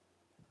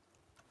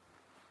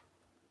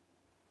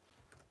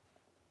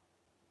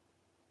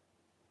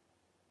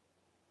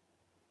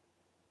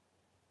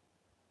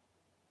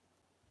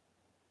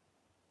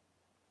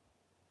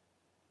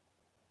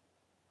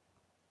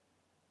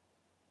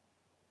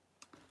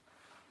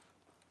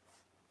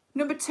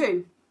 Number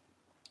 2.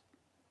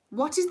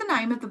 What is the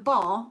name of the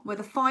bar where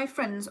the 5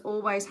 friends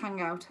always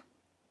hang out?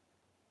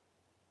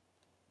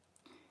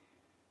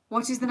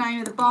 What is the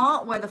name of the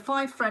bar where the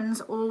 5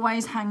 friends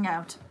always hang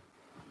out?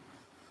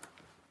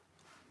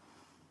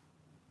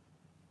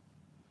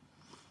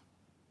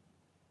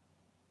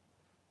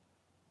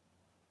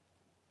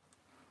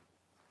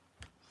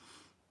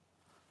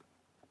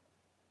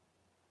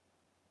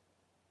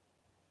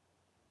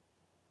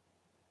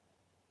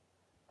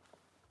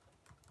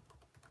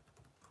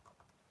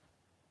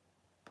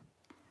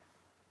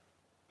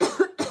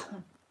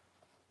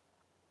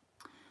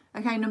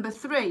 Okay, number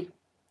 3.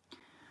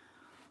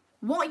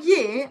 What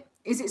year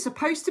is it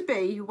supposed to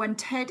be when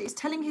Ted is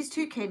telling his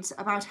 2 kids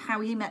about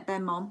how he met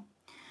their mom?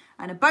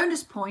 And a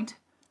bonus point,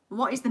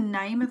 what is the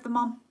name of the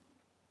mom?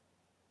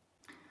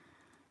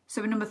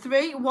 So number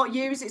 3, what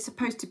year is it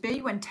supposed to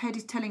be when Ted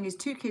is telling his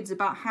 2 kids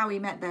about how he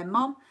met their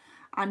mom?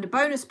 And a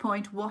bonus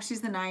point, what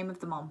is the name of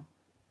the mom?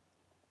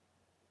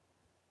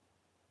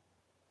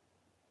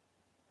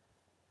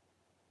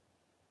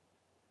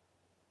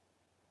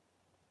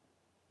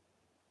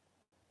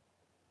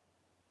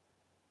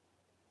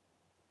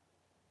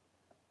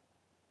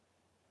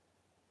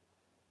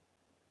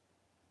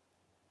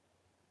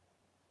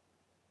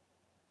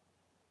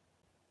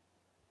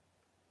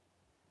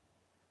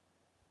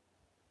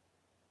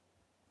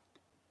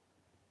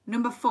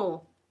 Number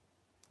 4,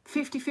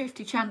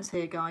 50-50 chance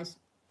here, guys.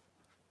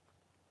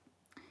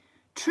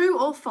 True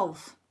or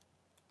false?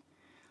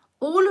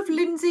 All of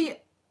Lindsay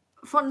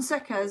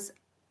Fonseca's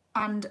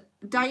and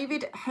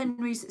David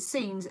Henry's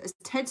scenes as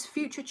Ted's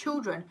future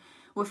children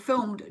were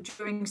filmed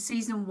during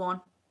season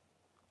 1.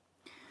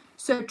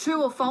 So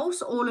true or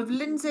false, all of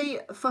Lindsay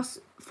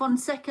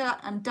Fonseca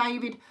and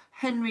David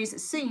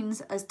Henry's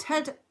scenes as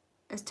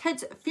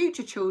Ted's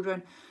future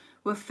children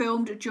were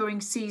filmed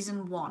during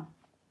season 1.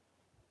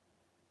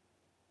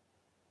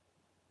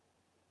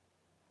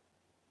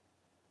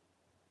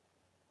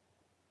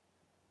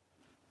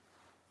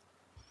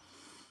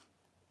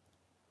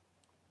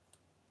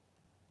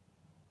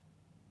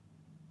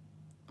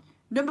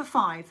 Number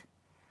 5.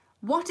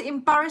 What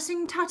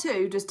embarrassing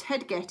tattoo does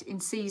Ted get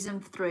in season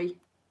 3?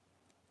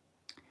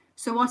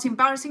 So what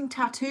embarrassing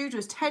tattoo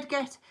does Ted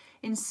get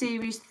in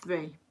series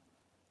 3?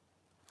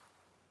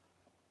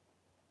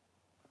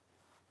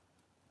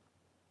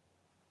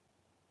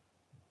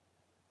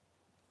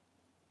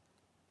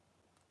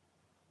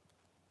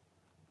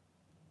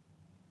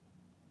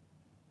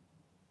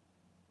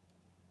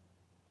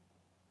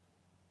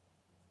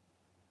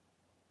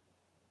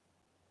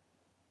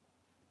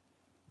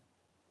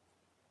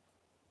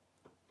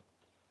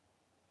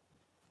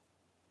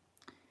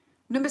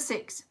 Number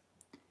 6.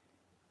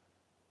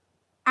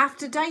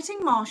 After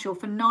dating Marshall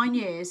for 9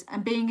 years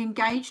and being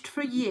engaged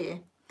for a year,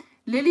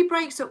 Lily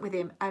breaks up with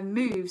him and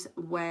moves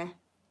where?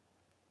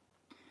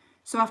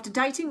 So after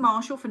dating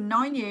Marshall for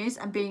 9 years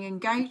and being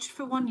engaged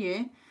for 1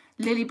 year,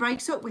 Lily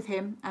breaks up with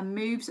him and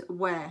moves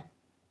where?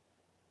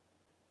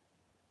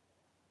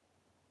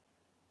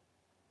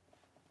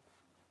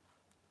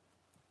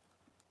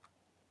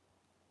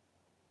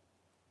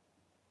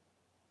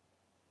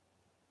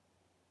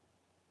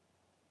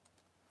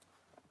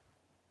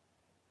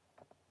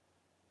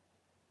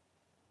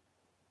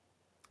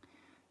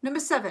 Number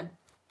 7.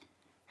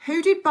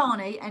 Who did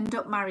Barney end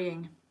up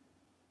marrying?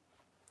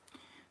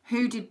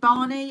 Who did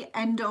Barney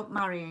end up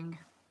marrying?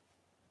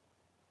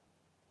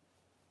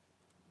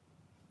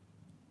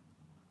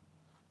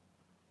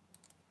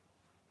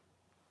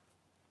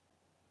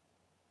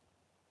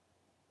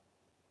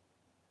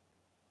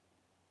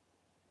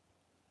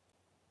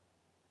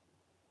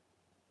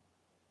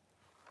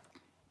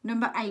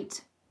 Number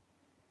 8.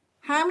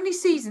 How many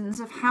seasons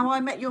of How I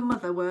Met Your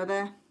Mother were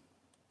there?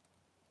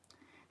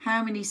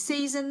 How many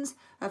seasons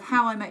of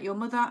How I Met Your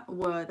Mother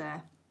were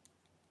there?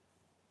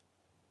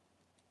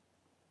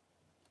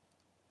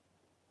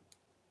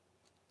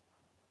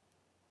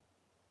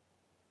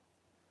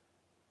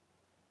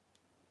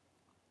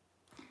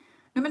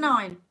 Number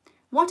 9.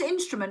 What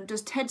instrument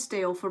does Ted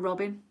steal for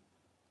Robin?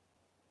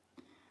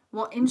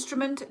 What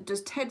instrument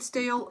does Ted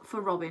steal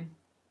for Robin?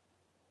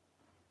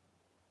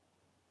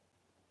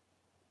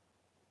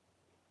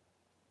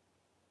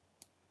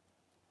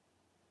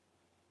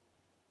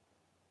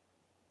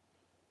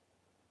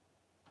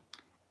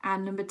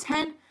 And number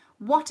 10.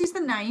 What is the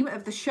name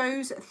of the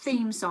show's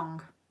theme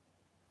song?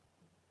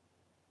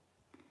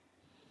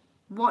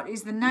 What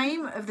is the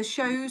name of the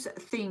show's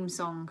theme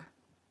song?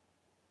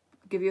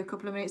 I'll give you a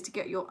couple of minutes to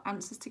get your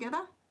answers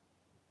together.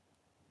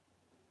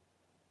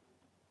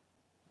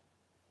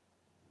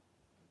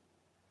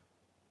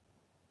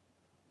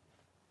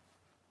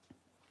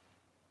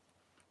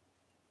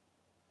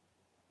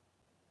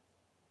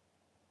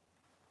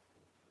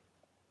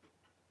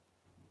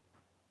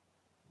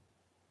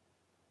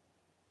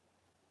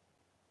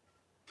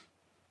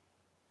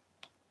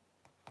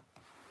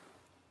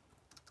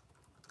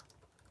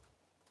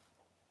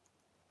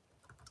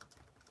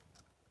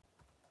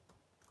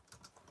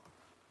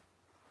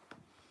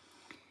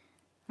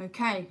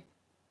 Okay,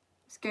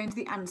 let's go into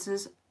the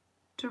answers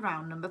to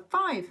round number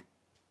 5.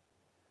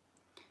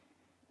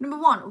 Number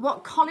 1,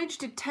 what college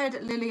did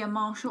Ted, Lily and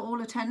Marshall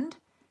all attend?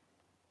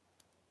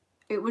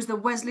 It was the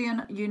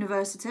Wesleyan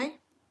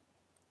University.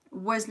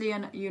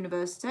 Wesleyan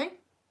University.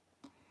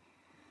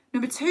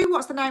 Number 2,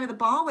 what's the name of the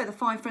bar where the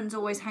 5 friends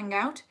always hang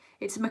out?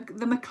 It's the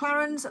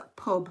McLaren's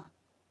Pub.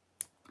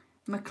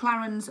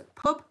 McLaren's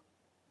Pub.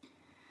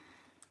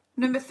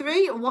 Number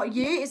 3, what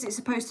year is it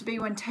supposed to be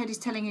when Ted is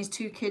telling his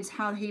 2 kids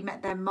how he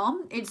met their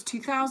mom? It's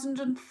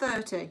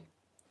 2030.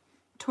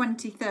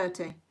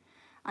 2030.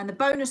 And the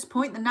bonus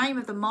point, the name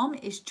of the mom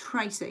is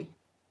Tracy.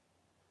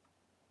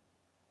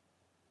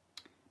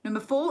 Number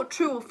 4,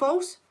 true or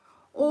false?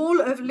 All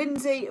of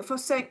Lindsay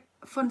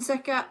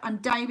Fonseca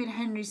and David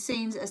Henry's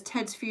scenes as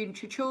Ted's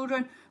future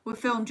children were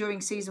filmed during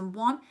season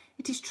 1.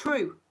 It is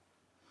true.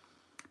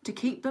 To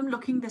keep them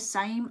looking the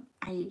same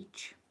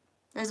age.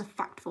 There's a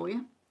fact for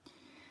you.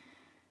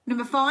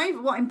 Number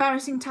 5, what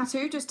embarrassing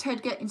tattoo does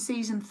Ted get in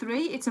season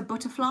 3? It's a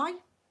butterfly.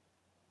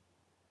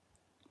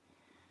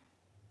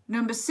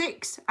 Number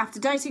 6, after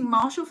dating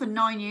Marshall for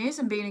 9 years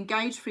and being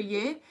engaged for a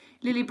year,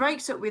 Lily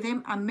breaks up with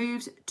him and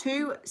moves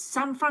to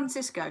San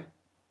Francisco.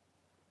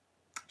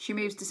 She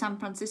moves to San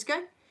Francisco.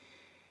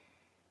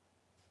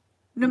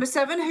 Number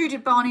 7, who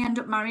did Barney end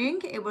up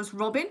marrying? It was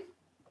Robin.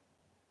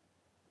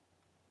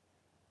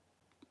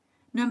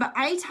 Number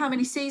 8, how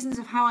many seasons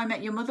of How I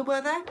Met Your Mother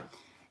were there?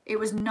 It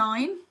was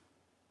 9.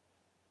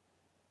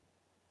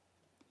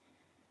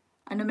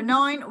 And number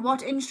 9,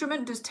 what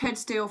instrument does Ted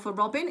steal for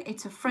Robin?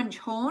 It's a French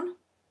horn.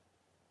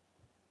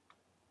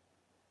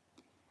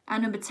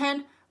 And number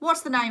 10,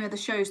 what's the name of the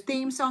show's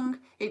theme song?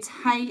 It's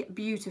Hey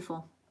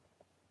Beautiful.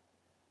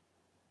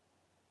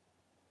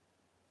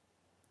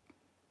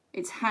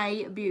 It's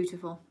Hey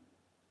Beautiful.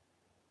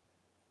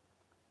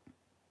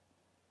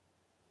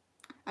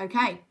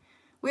 Okay,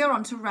 we are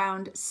on to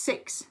round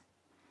 6.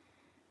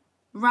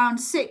 Round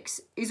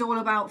 6 is all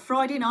about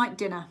Friday night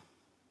dinner.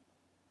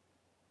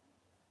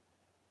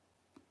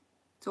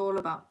 It's all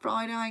about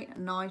Friday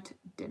night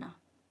dinner.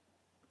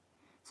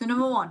 So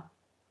number 1.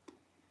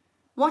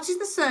 What is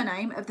the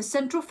surname of the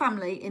central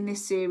family in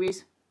this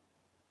series?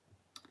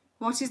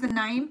 What is the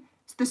name?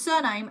 It's the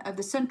surname of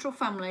the central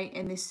family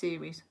in this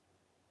series.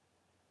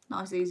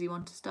 Nice easy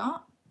one to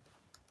start.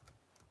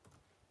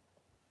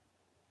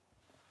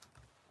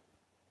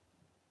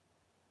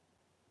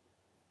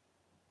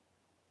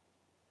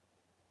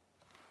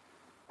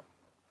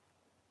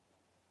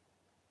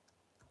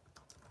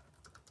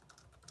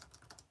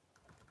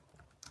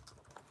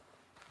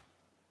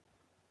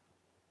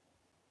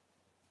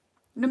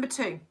 Number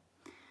 2.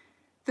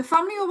 The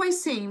family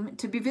always seem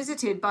to be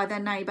visited by their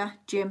neighbour,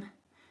 Jim,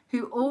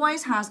 who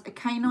always has a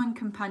canine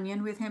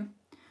companion with him.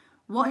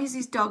 What is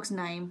his dog's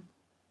name?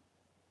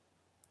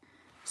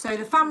 So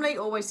the family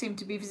always seem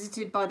to be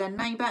visited by their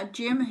neighbour,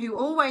 Jim, who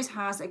always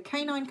has a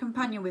canine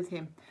companion with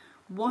him.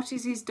 What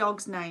is his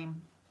dog's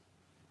name?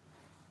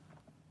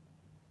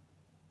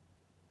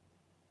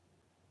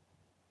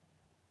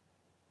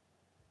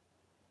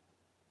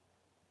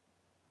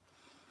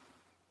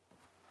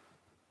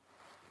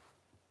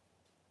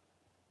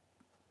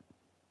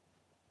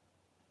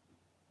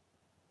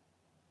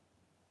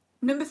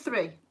 Number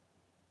 3.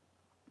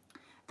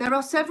 There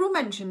are several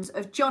mentions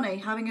of Johnny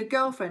having a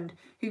girlfriend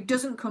who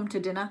doesn't come to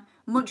dinner,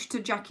 much to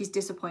Jackie's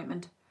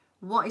disappointment.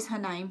 What is her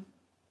name?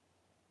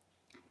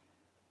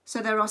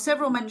 So there are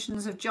several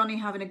mentions of Johnny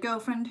having a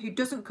girlfriend who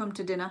doesn't come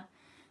to dinner,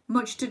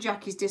 much to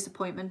Jackie's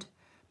disappointment.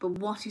 But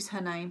what is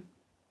her name?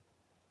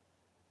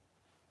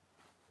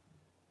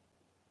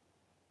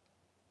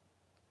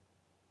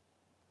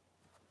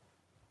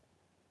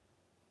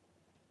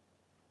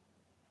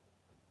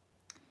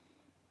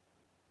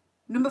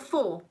 Number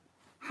 4.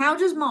 How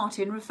does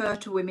Martin refer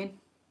to women?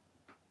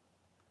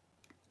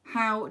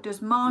 How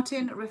does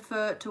Martin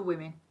refer to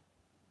women?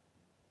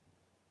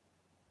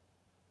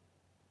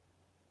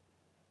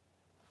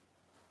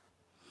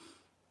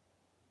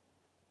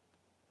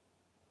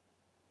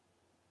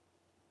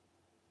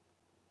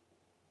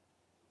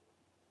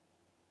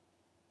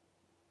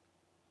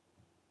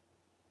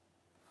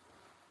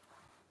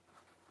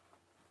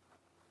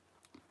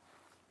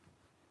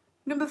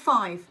 Number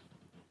 5.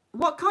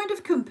 What kind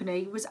of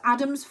company was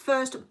Adam's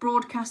first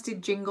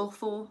broadcasted jingle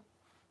for?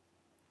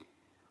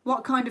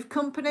 What kind of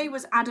company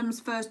was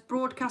Adam's first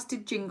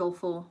broadcasted jingle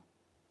for?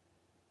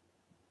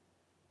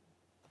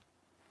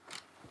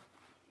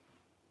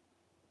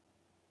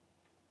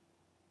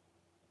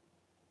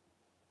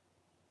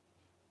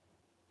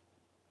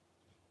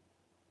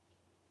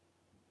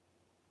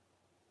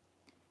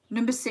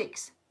 Number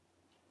 6.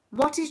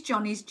 What is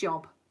Johnny's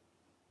job?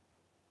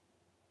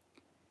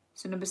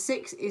 So number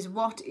 6 is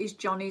what is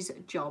Johnny's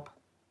job?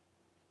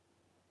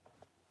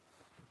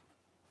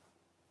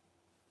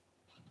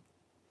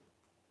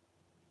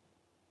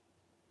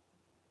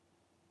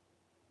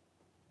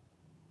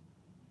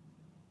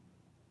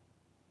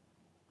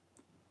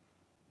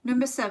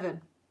 Number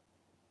 7.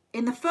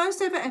 In the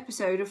first ever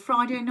episode of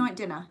Friday Night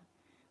Dinner,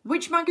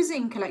 which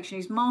magazine collection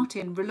is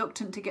Martin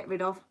reluctant to get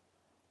rid of?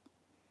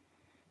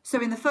 So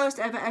in the first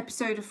ever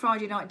episode of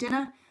Friday Night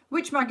Dinner,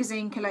 which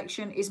magazine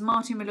collection is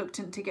Martin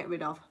reluctant to get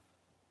rid of?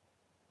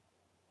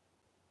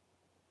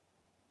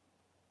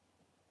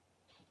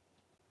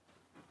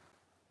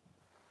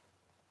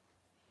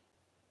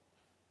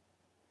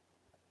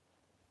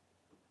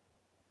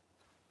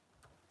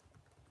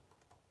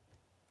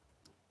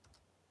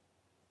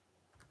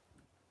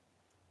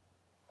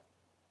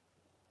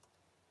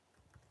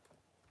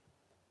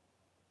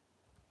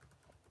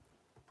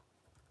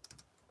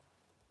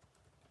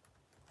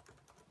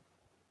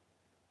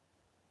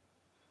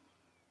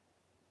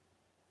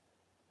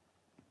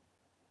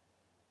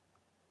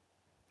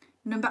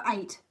 Number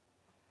 8.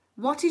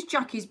 What is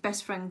Jackie's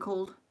best friend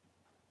called?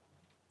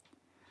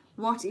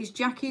 What is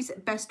Jackie's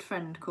best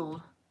friend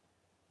called?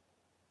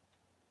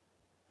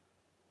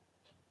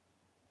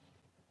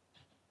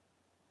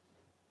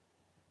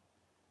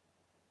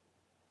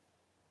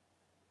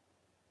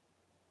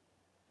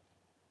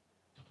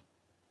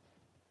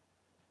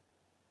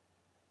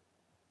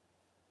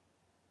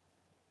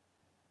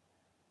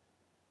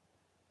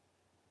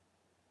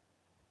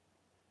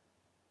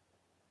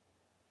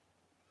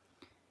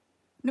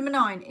 Number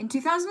 9. In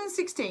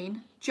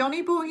 2016,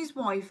 Johnny brought his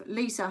wife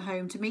Lisa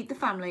home to meet the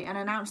family and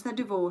announce their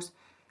divorce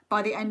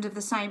by the end of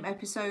the same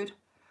episode.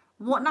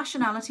 What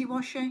nationality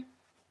was she?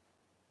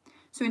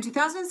 So in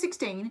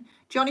 2016,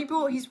 Johnny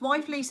brought his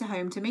wife Lisa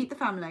home to meet the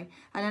family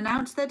and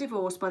announced their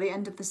divorce by the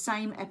end of the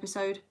same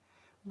episode.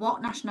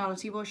 What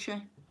nationality was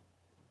she?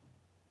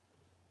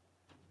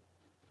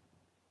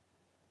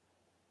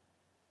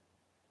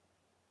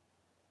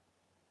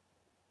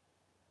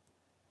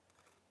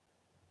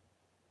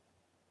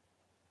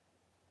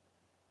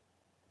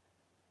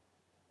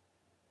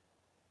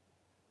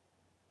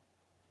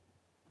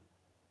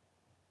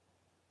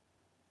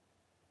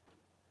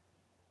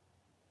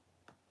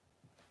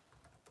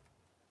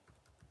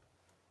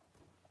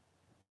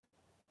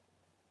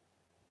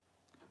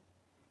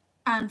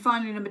 And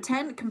finally, number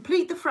 10,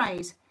 complete the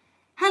phrase,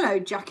 hello,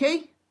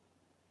 Jackie.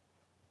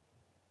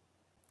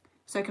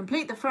 So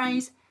complete the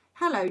phrase,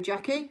 hello,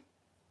 Jackie.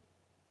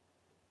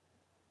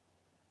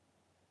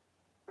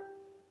 I'll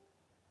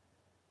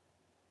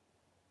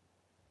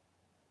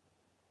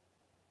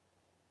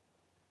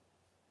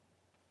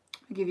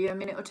give you a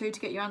minute or two to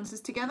get your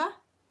answers together.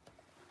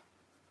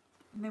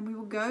 And then we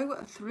will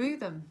go through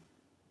them.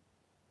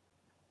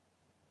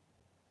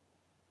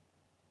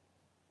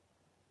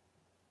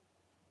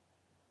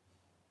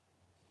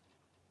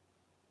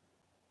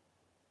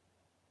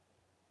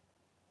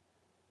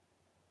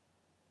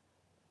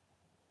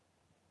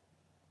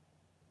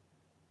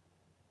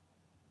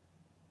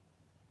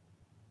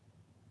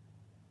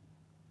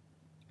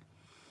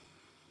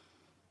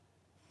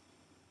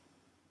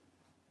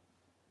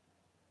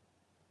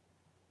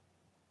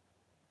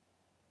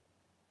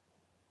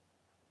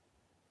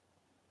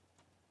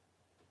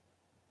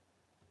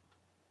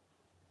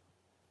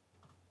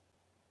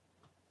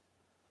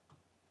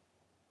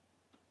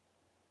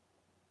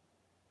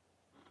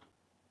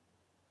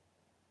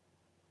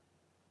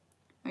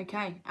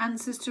 Okay,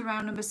 answers to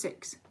round number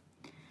 6.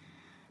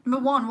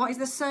 Number 1, what is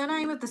the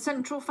surname of the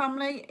central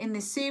family in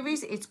this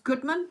series? It's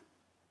Goodman.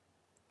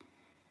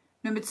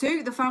 Number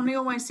 2, the family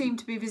always seem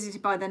to be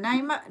visited by their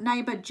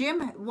neighbour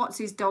Jim. What's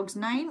his dog's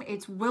name?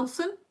 It's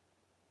Wilson.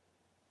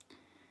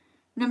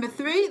 Number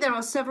 3, there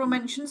are several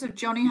mentions of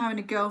Johnny having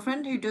a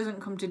girlfriend who doesn't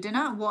come to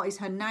dinner. What is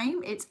her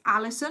name? It's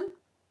Alison.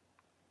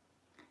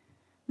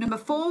 Number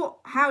 4,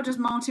 how does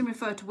Martin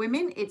refer to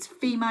women? It's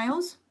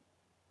females.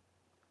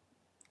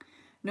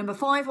 Number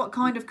 5, what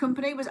kind of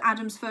company was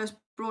Adam's first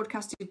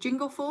broadcasted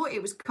jingle for?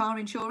 It was car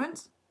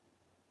insurance.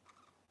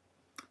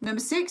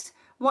 Number 6,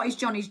 what is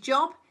Johnny's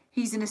job?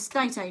 He's an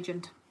estate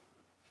agent.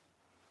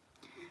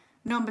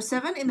 Number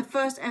 7, in the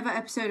first ever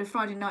episode of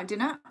Friday Night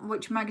Dinner,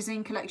 which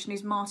magazine collection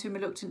is Martin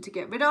reluctant to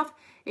get rid of?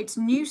 It's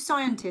New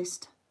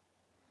Scientist.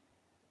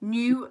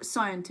 New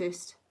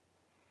Scientist.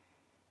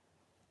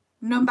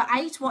 Number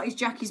 8, what is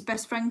Jackie's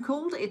best friend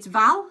called? It's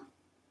Val.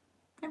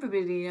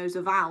 Everybody knows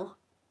a Val.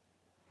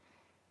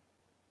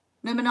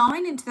 Number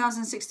 9, in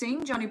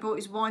 2016, Johnny brought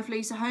his wife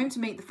Lisa home to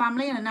meet the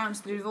family and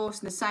announced the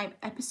divorce in the same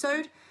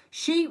episode.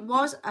 She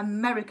was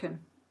American.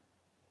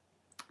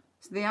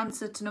 So the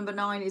answer to number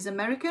 9 is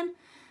American.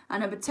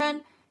 And number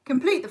 10,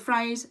 complete the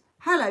phrase,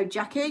 hello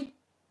Jackie,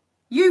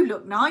 you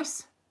look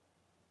nice.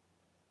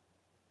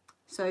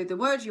 So the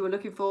word you were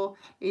looking for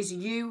is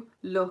you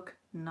look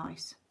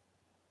nice.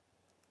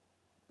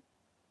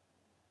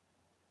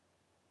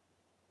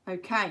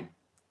 Okay,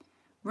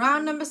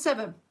 round number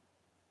 7.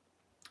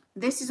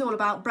 This is all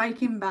about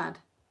Breaking Bad.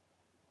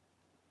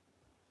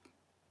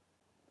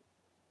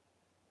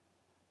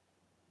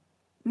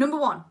 Number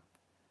 1,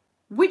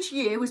 which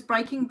year was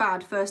Breaking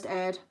Bad first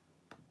aired?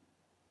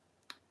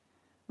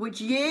 Which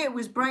year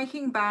was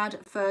Breaking Bad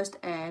first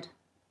aired?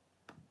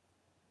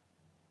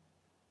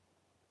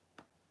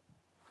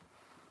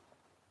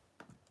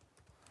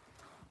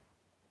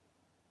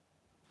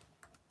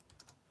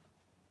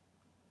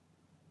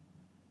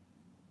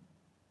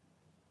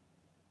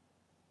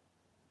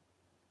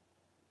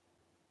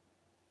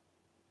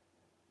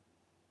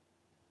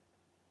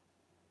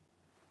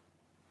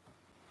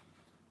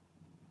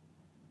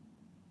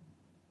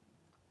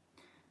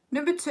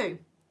 Number 2.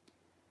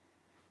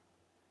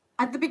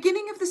 At the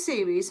beginning of the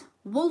series,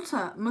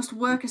 Walter must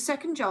work a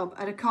second job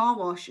at a car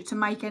wash to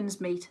make ends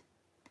meet.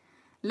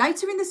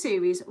 Later in the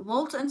series,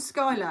 Walt and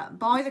Skylar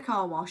buy the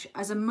car wash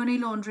as a money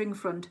laundering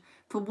front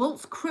for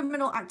Walt's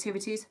criminal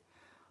activities.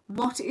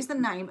 What is the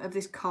name of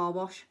this car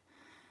wash?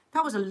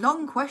 That was a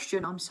long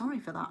question, I'm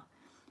sorry for that,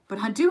 but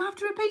I do have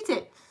to repeat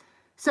it.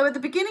 So at the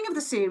beginning of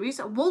the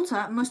series,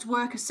 Walter must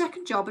work a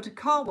second job at a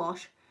car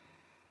wash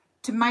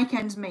to make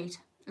ends meet.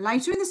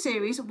 Later in the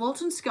series,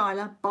 Walt and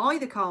Skylar buy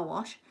the car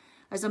wash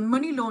as a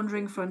money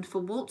laundering front for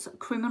Walt's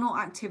criminal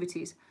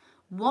activities.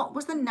 What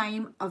was the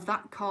name of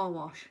that car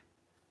wash?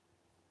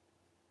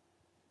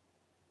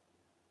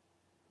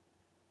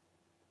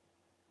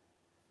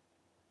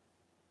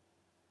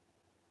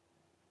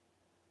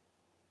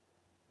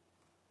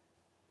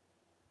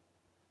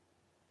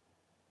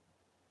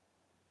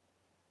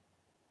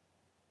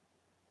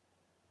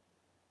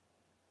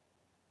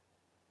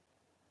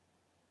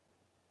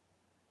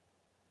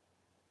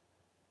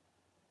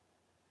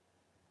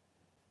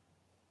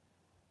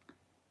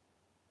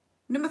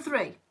 Number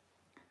 3,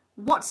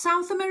 what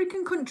South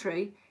American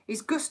country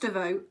is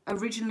Gustavo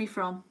originally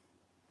from?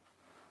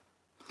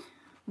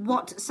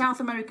 What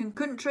South American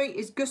country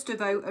is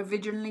Gustavo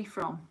originally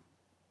from?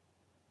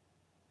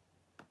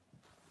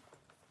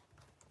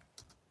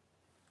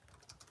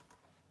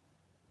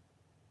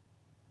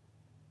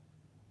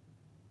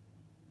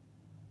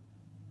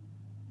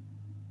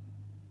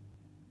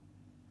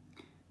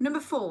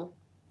 Number 4,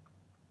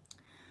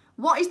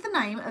 what is the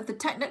name of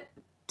the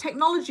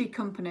technology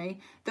company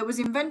that was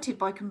invented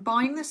by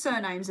combining the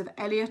surnames of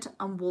Elliot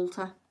and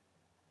Walter?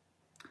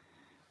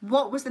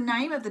 What was the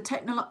name of the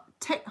technology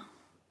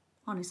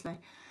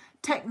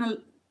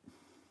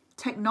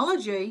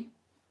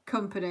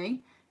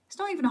company, it's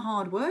not even a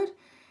hard word,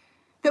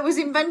 that was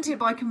invented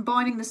by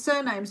combining the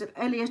surnames of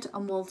Elliot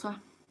and Walter?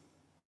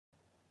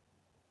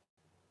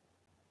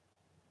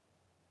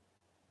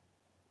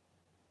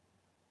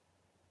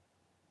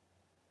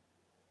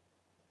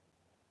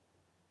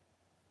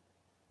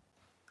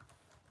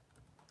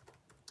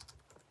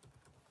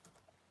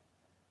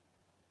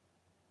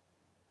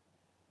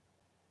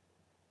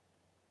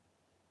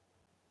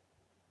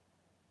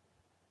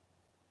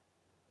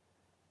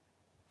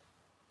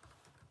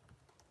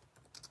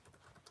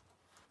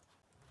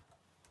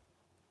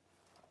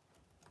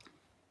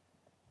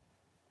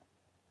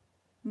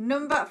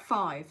 Number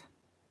 5.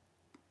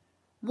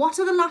 What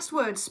are the last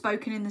words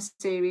spoken in the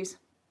series?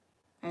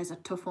 There's a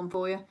tough one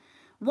for you.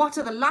 What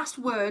are the last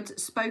words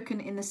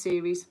spoken in the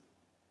series?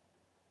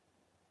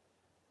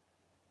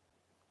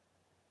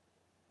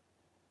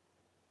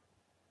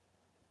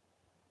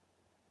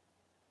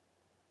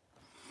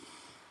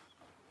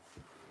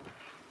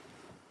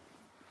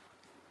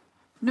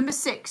 Number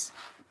 6.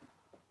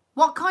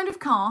 What kind of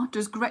car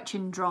does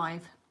Gretchen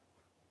drive?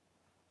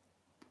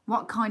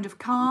 What kind of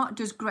car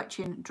does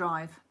Gretchen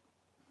drive?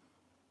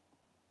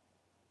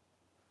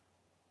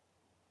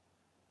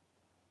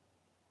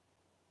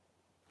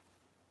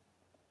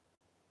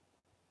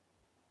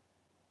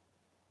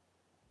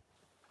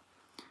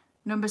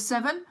 Number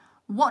 7.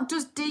 What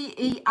does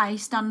DEA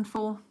stand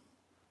for?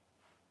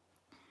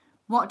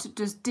 What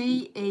does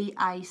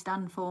DEA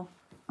stand for?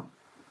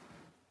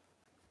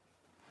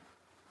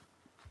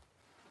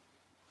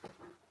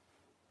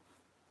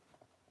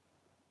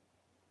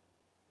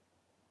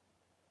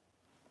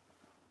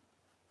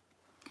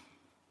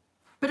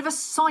 Bit of a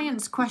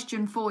science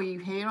question for you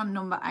here on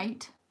number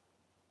 8.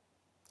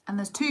 And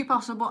there's 2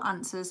 possible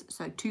answers,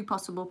 so 2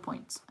 possible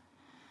points.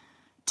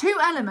 Two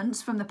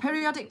elements from the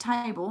periodic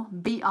table,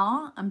 Br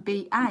and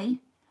Ba,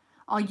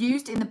 are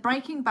used in the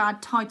Breaking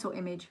Bad title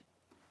image.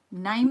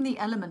 Name the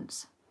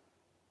elements.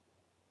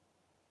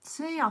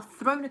 See, I've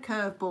thrown a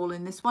curveball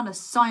in this one, a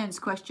science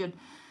question.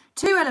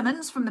 Two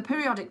elements from the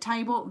periodic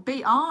table,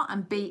 Br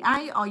and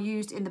Ba, are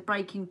used in the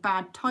Breaking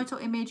Bad title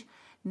image.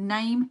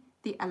 Name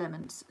the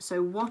elements.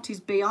 So what is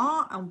Br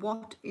and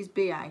what is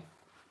Ba?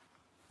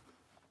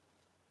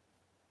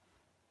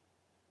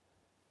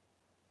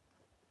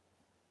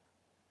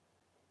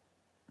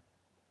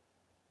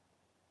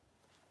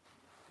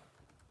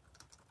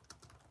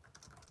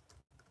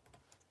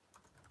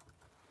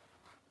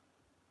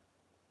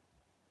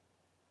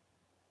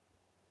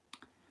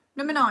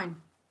 Number 9.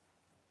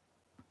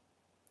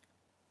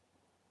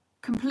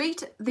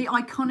 Complete the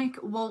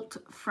iconic Walt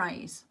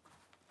phrase.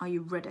 Are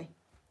you ready?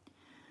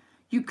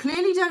 You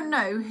clearly don't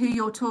know who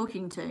you're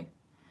talking to,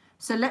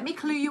 so let me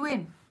clue you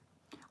in.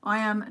 I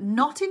am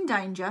not in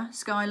danger,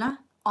 Skylar.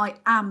 I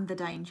am the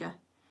danger.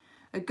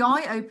 A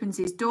guy opens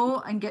his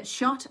door and gets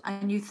shot,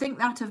 and you think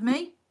that of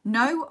me?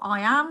 No, I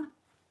am.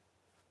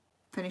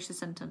 Finish the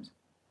sentence.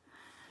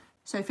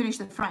 So finish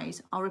the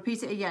phrase. I'll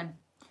repeat it again.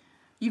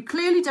 You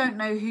clearly don't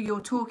know who you're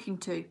talking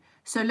to,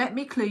 so let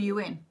me clue you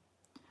in.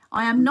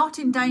 I am not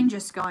in danger,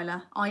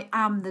 Skylar. I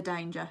am the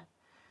danger.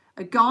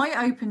 A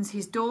guy opens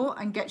his door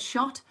and gets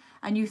shot,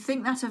 and you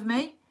think that of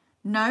me?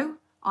 No,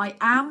 I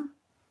am.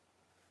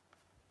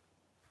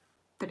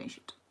 Finish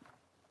it.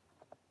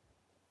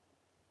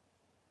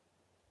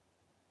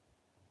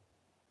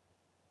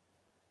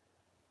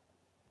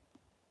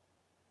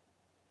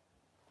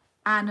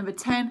 And number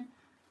 10.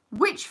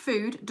 Which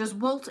food does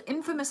Walt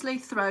infamously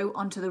throw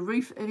onto the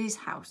roof of his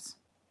house?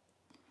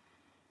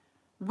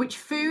 Which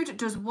food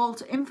does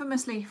Walt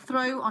infamously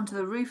throw onto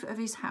the roof of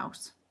his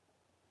house?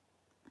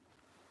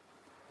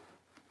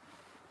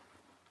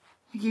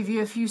 I'll give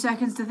you a few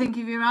seconds to think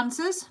of your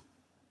answers.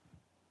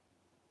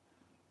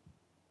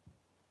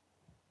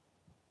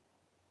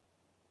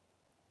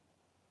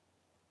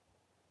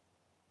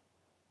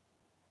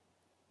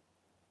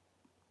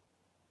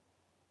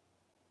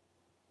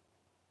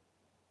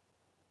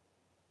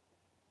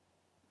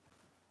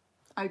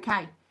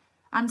 Okay,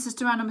 answers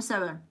to round number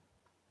 7.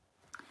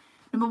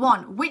 Number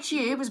 1, which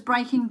year was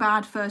Breaking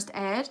Bad first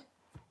aired?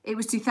 It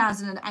was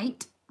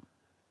 2008.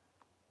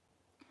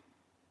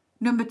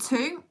 Number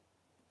 2,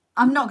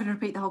 I'm not going to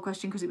repeat the whole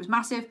question because it was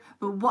massive,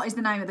 but what is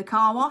the name of the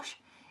car wash?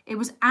 It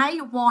was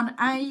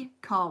A1A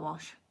Car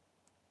Wash.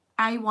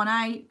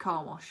 A1A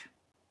Car Wash.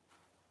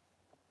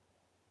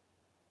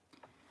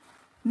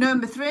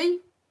 Number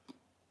 3,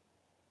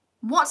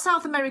 what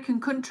South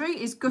American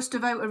country is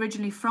Gustavo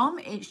originally from?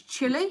 It's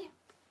Chile.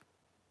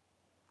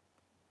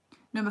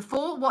 Number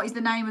 4, what is the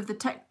name of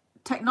the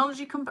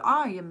technology company?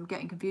 I am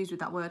getting confused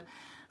with that word.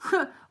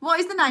 What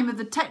is the name of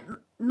the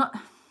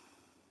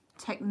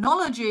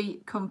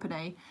technology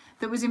company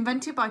that was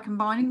invented by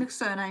combining the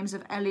surnames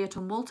of Elliot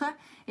and Walter?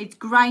 It's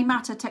Grey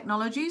Matter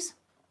Technologies.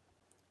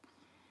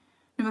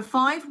 Number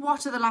 5,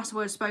 what are the last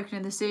words spoken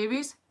in the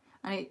series?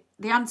 And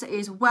the answer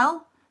is,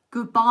 well,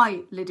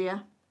 goodbye,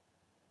 Lydia.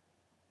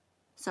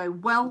 So,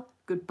 well,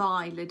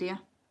 goodbye,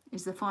 Lydia,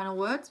 is the final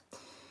word.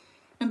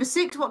 Number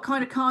 6, what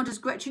kind of car does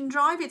Gretchen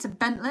drive? It's a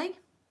Bentley.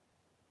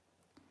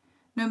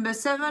 Number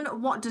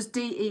 7, what does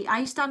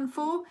DEA stand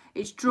for?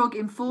 It's Drug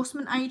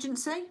Enforcement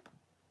Agency.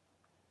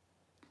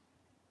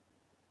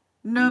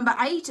 Number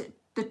 8,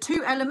 the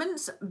two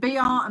elements, Br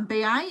and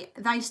Ba,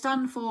 they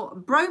stand for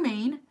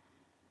bromine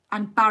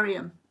and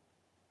barium.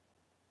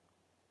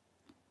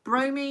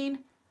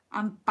 Bromine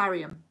and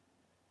barium.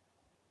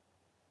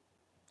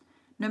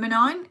 Number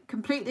 9,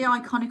 complete the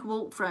iconic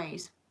Walt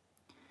phrase.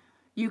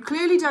 You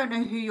clearly don't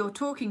know who you're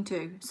talking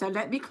to, so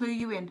let me clue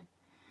you in.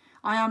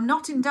 I am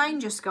not in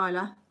danger,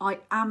 Skylar. I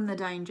am the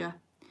danger.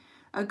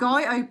 A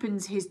guy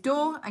opens his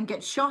door and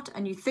gets shot,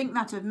 and you think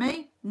that of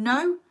me?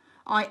 No,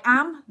 I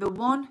am the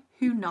one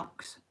who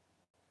knocks.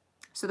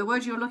 So the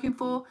word you're looking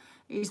for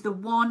is the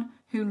one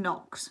who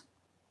knocks.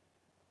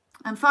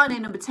 And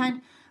finally, number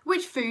 10,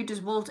 which food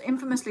does Walt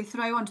infamously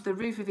throw onto the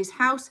roof of his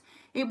house?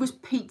 It was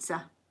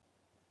pizza.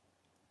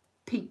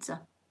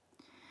 Pizza.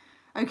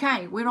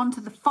 Okay, we're on to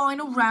the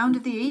final round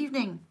of the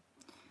evening,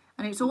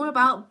 and it's all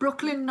about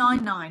Brooklyn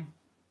Nine-Nine.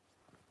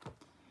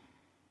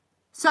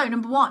 So,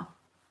 number 1,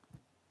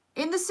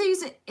 in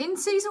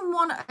season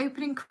 1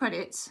 opening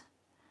credits,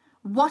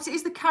 what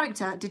is the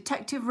character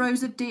Detective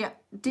Rosa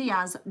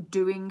Diaz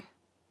doing?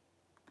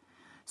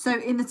 So,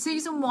 in the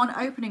season 1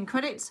 opening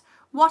credits,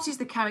 what is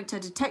the character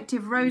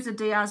Detective Rosa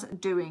Diaz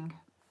doing?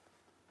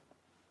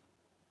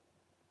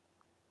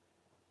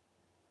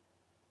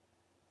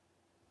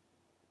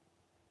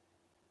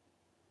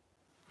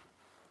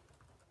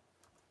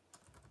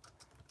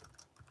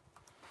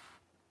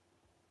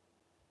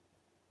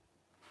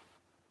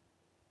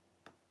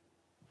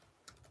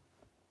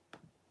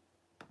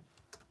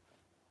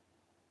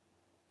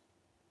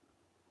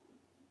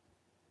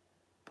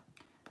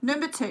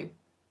 Number 2,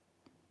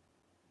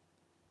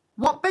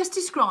 what best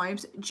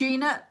describes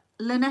Gina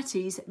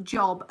Linetti's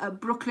job at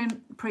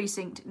Brooklyn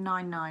Precinct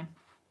 99?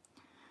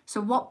 So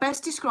what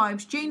best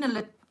describes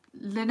Gina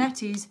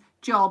Linetti's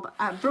job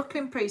at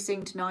Brooklyn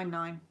Precinct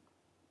 99?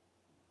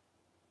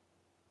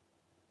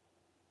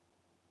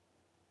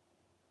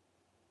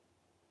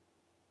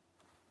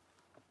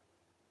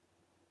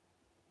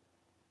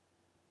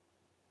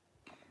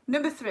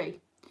 Number 3.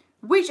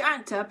 Which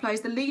actor plays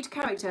the lead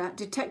character,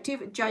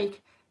 Detective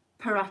Jake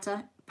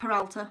Peralta?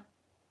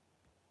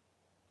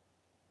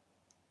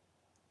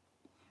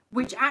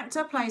 Which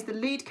actor plays the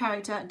lead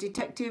character,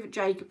 Detective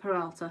Jake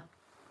Peralta?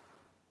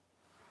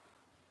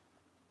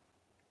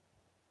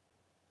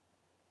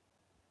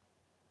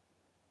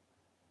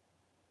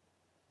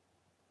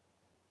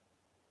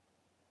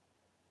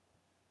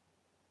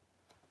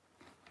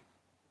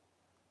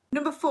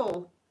 Number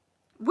 4.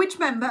 Which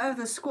member of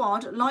the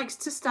squad likes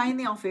to stay in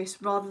the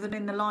office rather than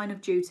in the line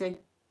of duty?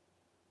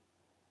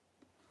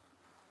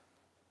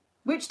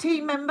 Which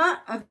team member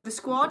of the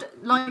squad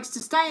likes to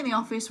stay in the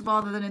office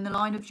rather than in the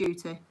line of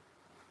duty?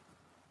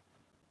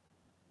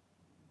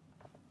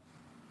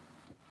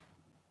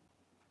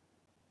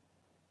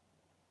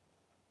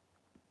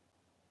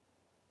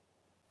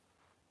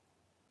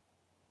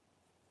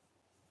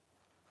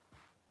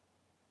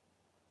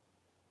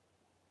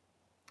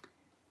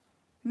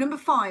 Number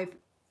 5.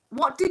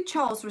 What did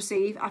Charles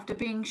receive after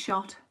being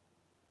shot?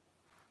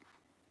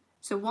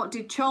 So what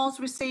did Charles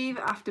receive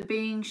after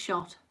being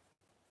shot?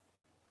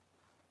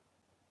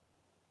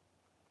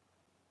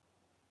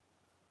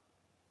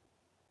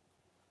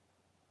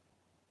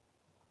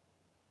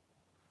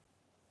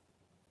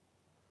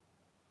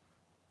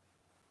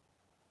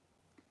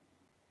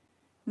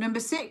 Number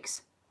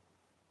 6.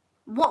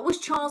 What was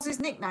Charles's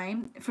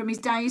nickname from his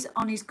days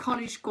on his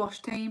college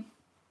squash team?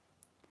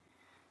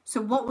 So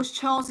what was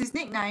Charles's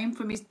nickname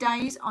from his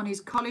days on his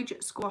college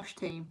squash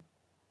team?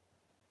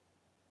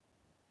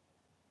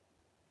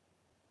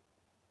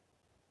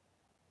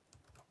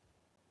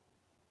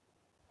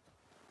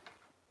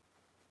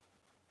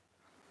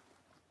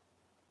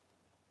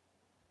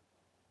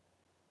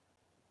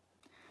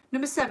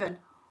 Number 7.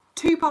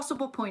 2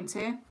 possible points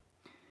here.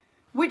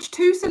 Which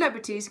 2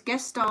 celebrities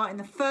guest star in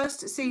the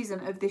first season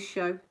of this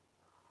show?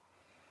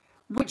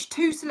 Which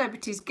 2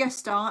 celebrities guest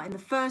star in the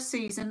first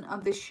season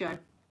of this show?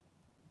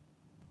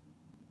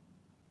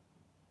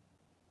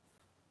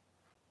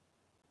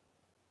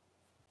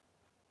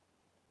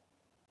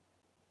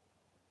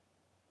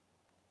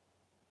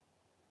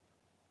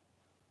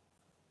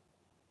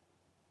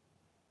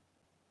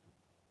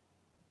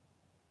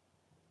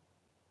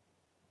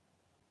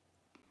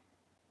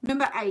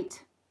 Number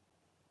 8.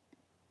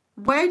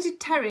 Where did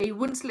Terry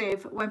once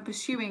live when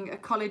pursuing a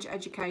college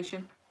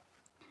education?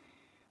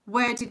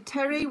 Where did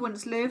Terry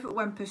once live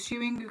when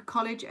pursuing a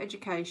college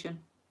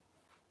education?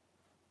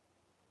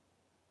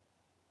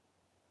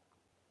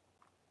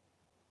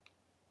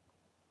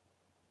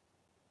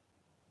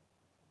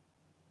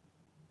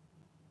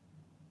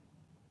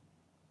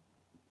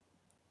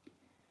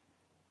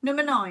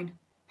 Number 9.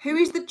 Who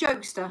is the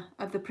jokester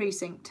of the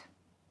precinct?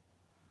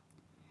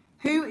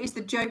 Who is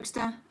the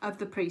jokester of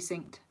the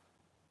precinct?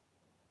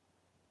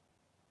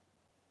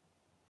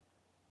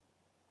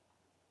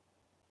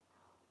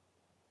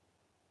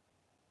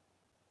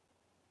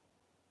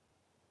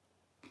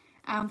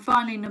 And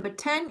finally, number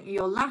 10,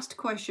 your last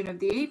question of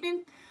the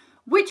evening.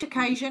 Which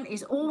occasion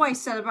is always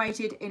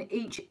celebrated in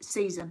each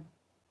season?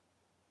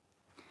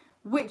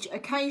 Which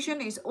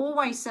occasion is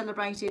always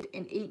celebrated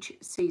in each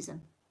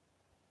season?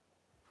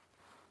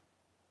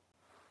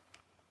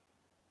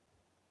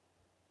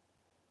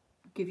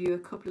 I'll give you a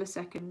couple of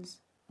seconds,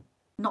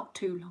 not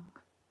too long.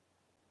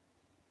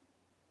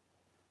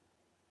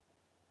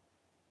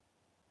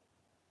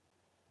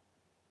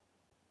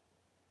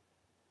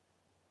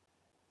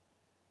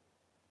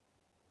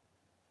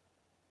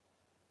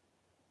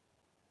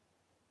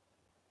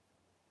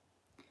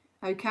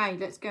 Okay,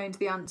 let's go into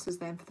the answers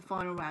then for the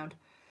final round.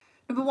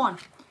 Number 1.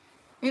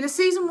 In the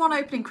season 1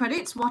 opening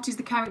credits, what is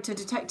the character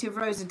Detective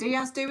Rosa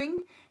Diaz doing?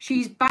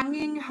 She's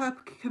banging her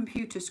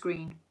computer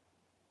screen.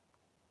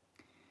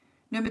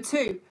 Number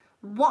 2.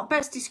 What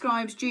best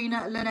describes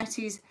Gina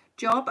Linetti's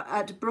job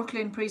at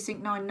Brooklyn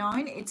Precinct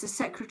 99? It's a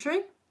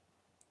secretary.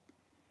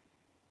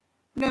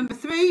 Number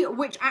 3.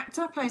 Which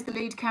actor plays the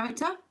lead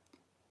character?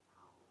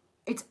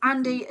 It's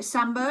Andy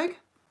Samberg.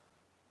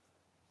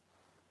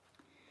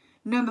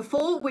 Number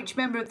 4, which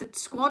member of the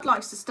squad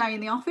likes to stay in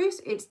the office?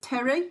 It's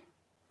Terry.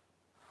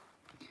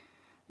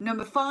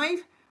 Number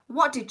 5,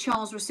 what did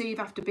Charles receive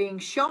after being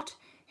shot?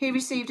 He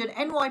received an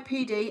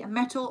NYPD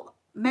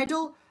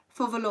medal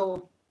for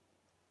valor.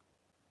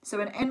 So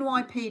an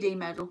NYPD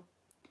medal.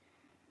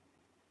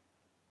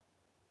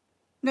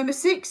 Number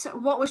 6,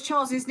 what was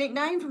Charles's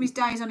nickname from his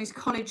days on his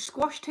college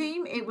squash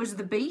team? It was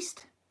the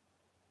Beast.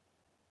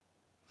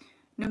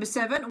 Number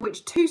 7,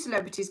 which 2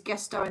 celebrities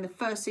guest star in the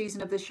first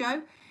season of the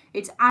show?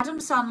 It's Adam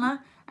Sandler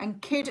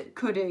and Kid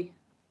Cudi.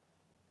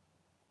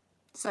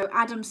 So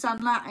Adam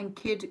Sandler and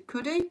Kid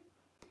Cudi.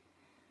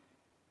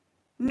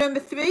 Number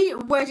 3,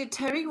 where did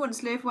Terry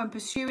once live when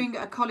pursuing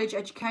a college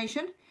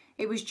education?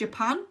 It was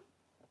Japan.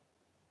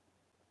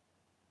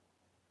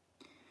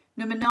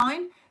 Number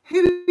 9,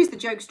 Who is the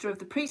jokester of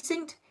the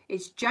precinct?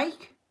 It's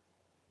Jake.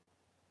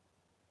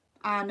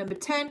 And number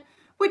 10,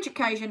 which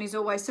occasion is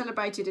always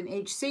celebrated in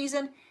each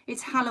season?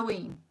 It's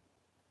Halloween.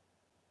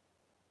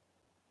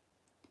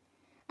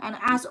 And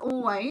as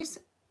always,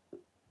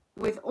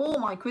 with all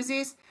my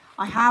quizzes,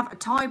 I have a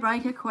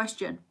tiebreaker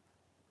question,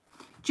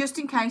 just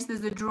in case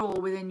there's a draw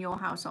within your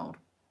household.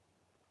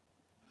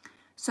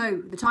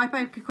 So the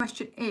tiebreaker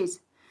question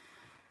is,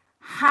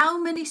 how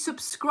many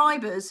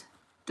subscribers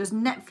does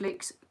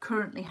Netflix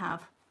currently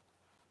have?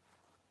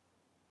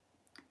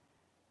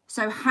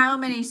 So how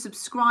many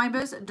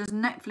subscribers does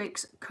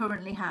Netflix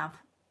currently have?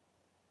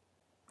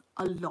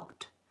 A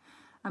lot.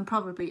 And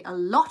probably a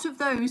lot of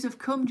those have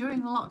come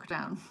during the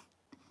lockdown.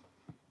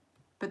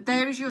 But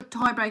there is your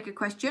tiebreaker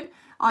question.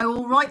 I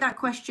will write that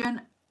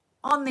question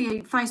on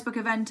the Facebook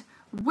event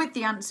with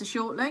the answer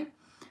shortly.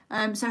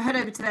 So head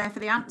over to there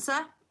for the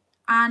answer.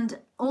 And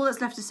all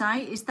that's left to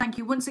say is thank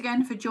you once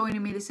again for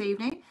joining me this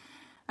evening.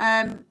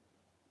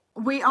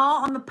 We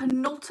are on the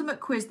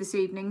penultimate quiz this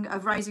evening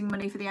of raising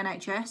money for the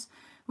NHS.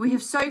 We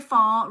have so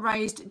far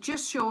raised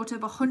just short of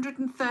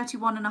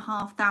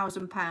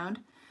 £131,500,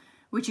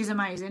 which is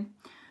amazing.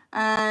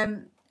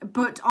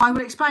 But I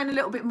will explain a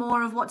little bit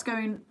more of what's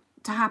going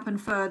to happen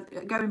for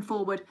going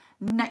forward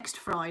next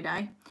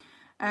Friday.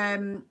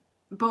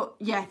 But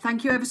yeah,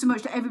 thank you ever so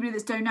much to everybody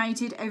that's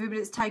donated, everybody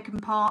that's taken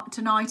part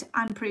tonight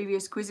and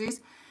previous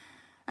quizzes.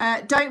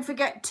 Don't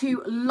forget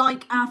to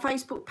like our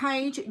Facebook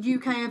page,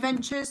 UK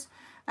Adventures,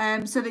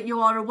 so that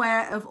you are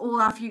aware of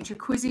all our future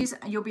quizzes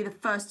and you'll be the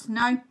first to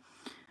know.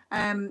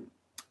 And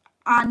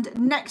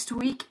next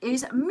week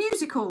is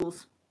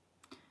musicals.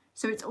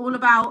 So it's all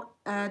about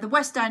the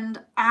West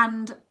End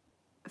and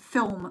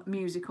film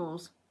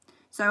musicals.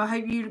 So I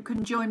hope you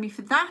can join me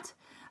for that.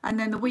 And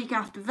then the week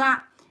after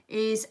that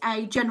is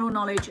a general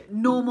knowledge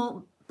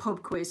normal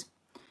pub quiz.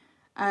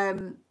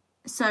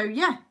 So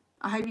yeah,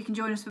 I hope you can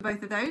join us for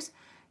both of those.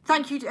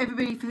 Thank you to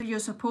everybody for your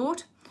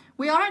support.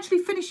 We are actually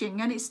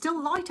finishing and it's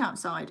still light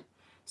outside.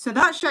 So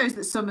that shows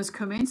that summer's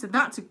coming. So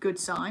that's a good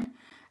sign.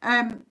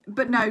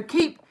 But no,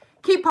 keep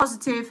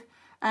positive,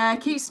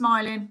 keep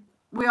smiling.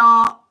 We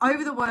are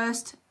over the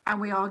worst and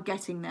we are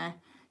getting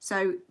there.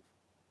 So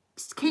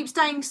keep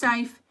staying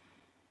safe.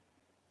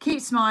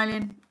 Keep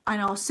smiling,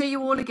 and I'll see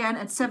you all again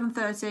at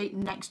 7:30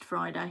 next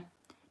Friday.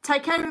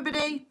 Take care,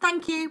 everybody.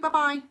 Thank you.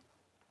 Bye-bye.